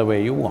happen the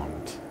way you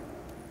want.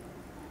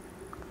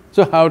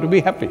 So how to be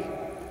happy?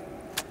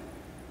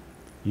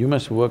 You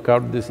must work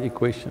out this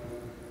equation.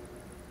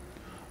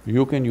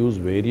 You can use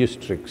various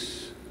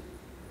tricks.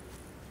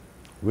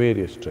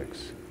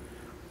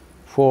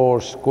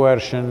 Force,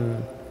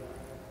 coercion,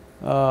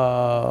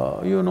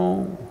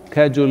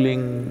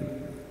 cajoling,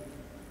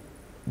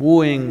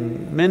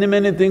 wooing,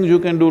 many things you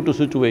can do to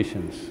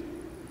situations.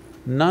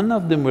 None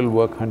of them will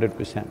work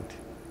 100%.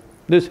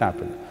 This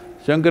happened.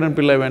 Shankaran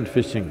Pillai went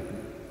fishing.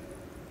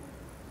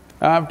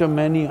 After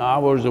many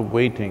hours of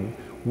waiting,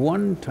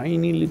 one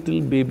tiny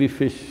little baby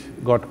fish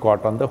got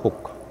caught on the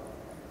hook.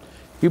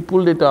 He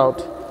pulled it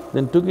out,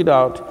 then took it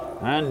out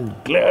and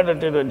glared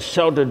at it and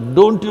shouted,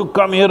 "Don't you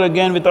come here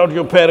again without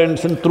your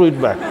parents," and threw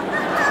it back.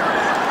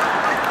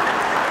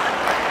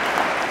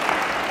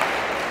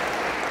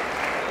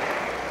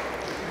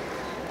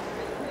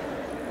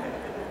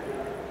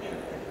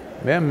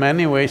 There are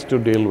many ways to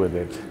deal with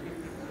it.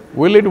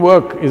 Will it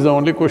work is the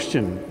only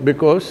question,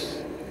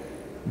 because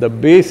the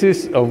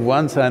basis of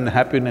one's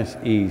unhappiness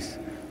is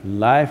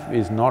life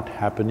is not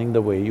happening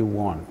the way you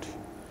want.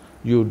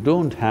 You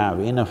don't have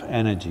enough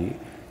energy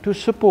to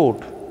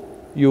support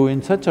you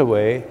in such a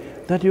way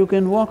that you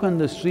can walk on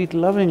the street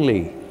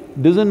lovingly.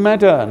 Doesn't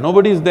matter,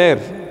 nobody is there.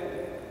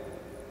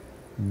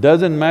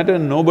 Doesn't matter,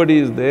 nobody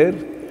is there.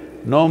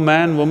 No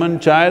man, woman,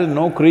 child,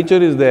 no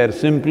creature is there,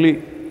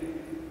 simply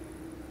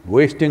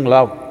wasting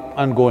love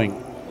and going.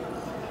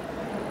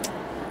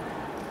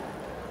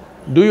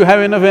 Do you have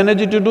enough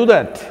energy to do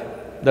that?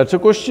 That's a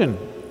question.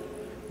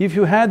 If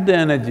you had the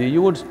energy,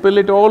 you would spill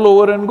it all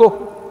over and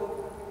go.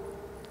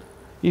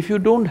 If you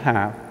don't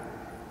have,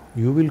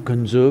 you will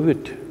conserve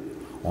it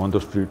on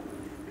the street.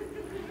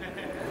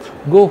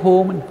 Go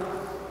home and…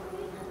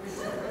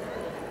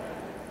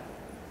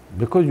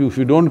 Because if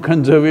you don't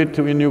conserve it,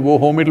 when you go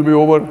home it'll be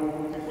over.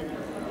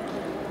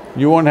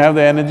 You won't have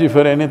the energy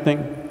for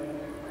anything.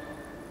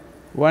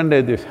 One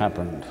day this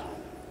happened.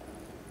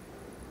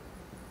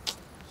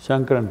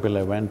 Shankaran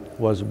Pillai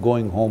was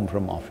going home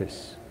from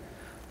office.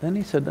 Then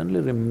he suddenly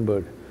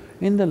remembered,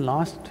 in the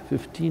last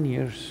 15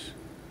 years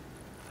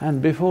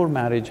and before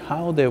marriage,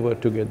 how they were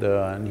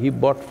together and he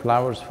bought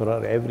flowers for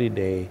her every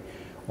day,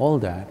 all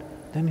that.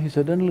 Then he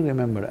suddenly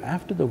remembered,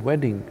 after the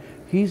wedding,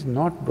 he's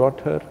not brought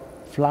her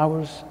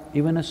flowers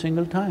even a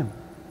single time.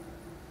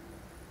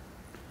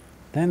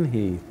 Then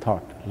he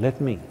thought, let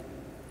me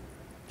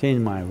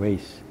change my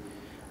ways.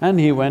 And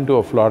he went to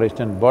a florist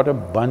and bought a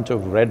bunch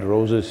of red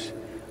roses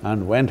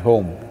and went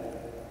home.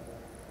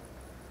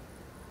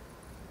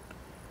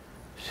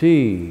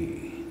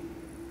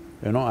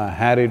 A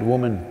harried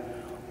woman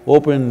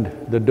opened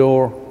the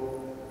door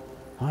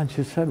and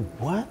she said,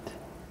 "What?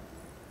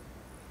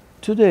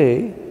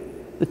 Today,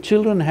 the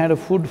children had a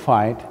food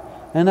fight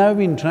and I've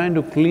been trying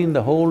to clean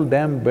the whole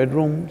damn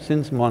bedroom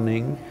since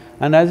morning,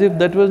 and as if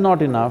that was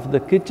not enough, the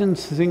kitchen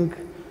sink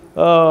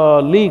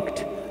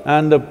leaked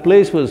and the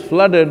place was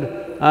flooded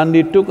and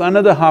it took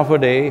another half a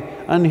day,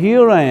 and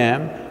here I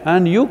am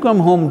and you come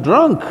home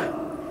drunk."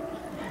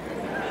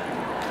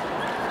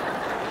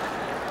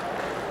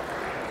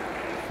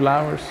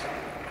 Flowers.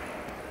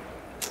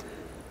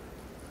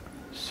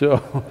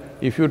 So,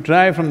 if you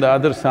try from the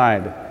other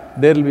side,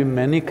 there'll be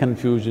many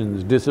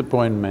confusions,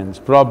 disappointments,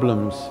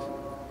 problems.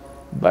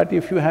 But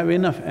if you have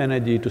enough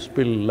energy to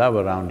spill love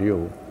around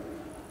you,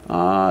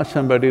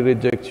 somebody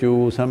rejects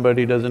you,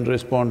 somebody doesn't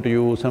respond to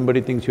you, somebody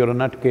thinks you're a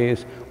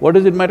nutcase, what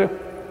does it matter?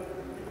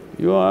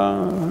 You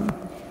are…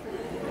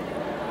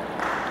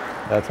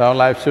 That's how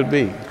life should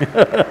be.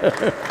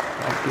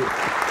 Thank you.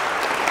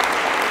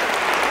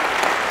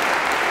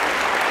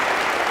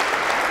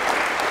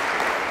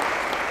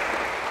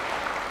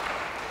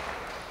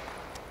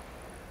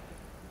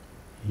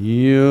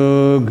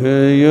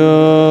 Yoga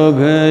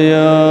Yoga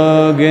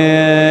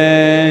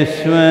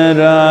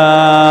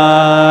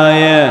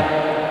Yogeshwaraya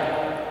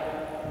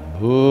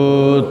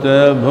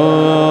Bhuta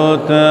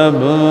Bhuta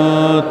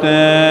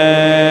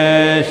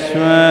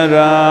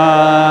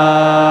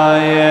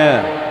Bhuteshwaraya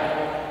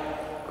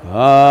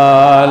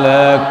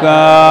Kala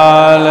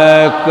Kala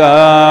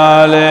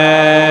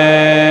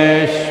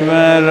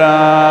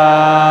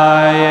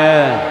Kaleshwaraya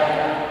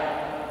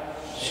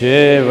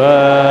Shiva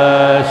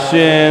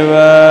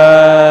Shiva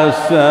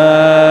Sa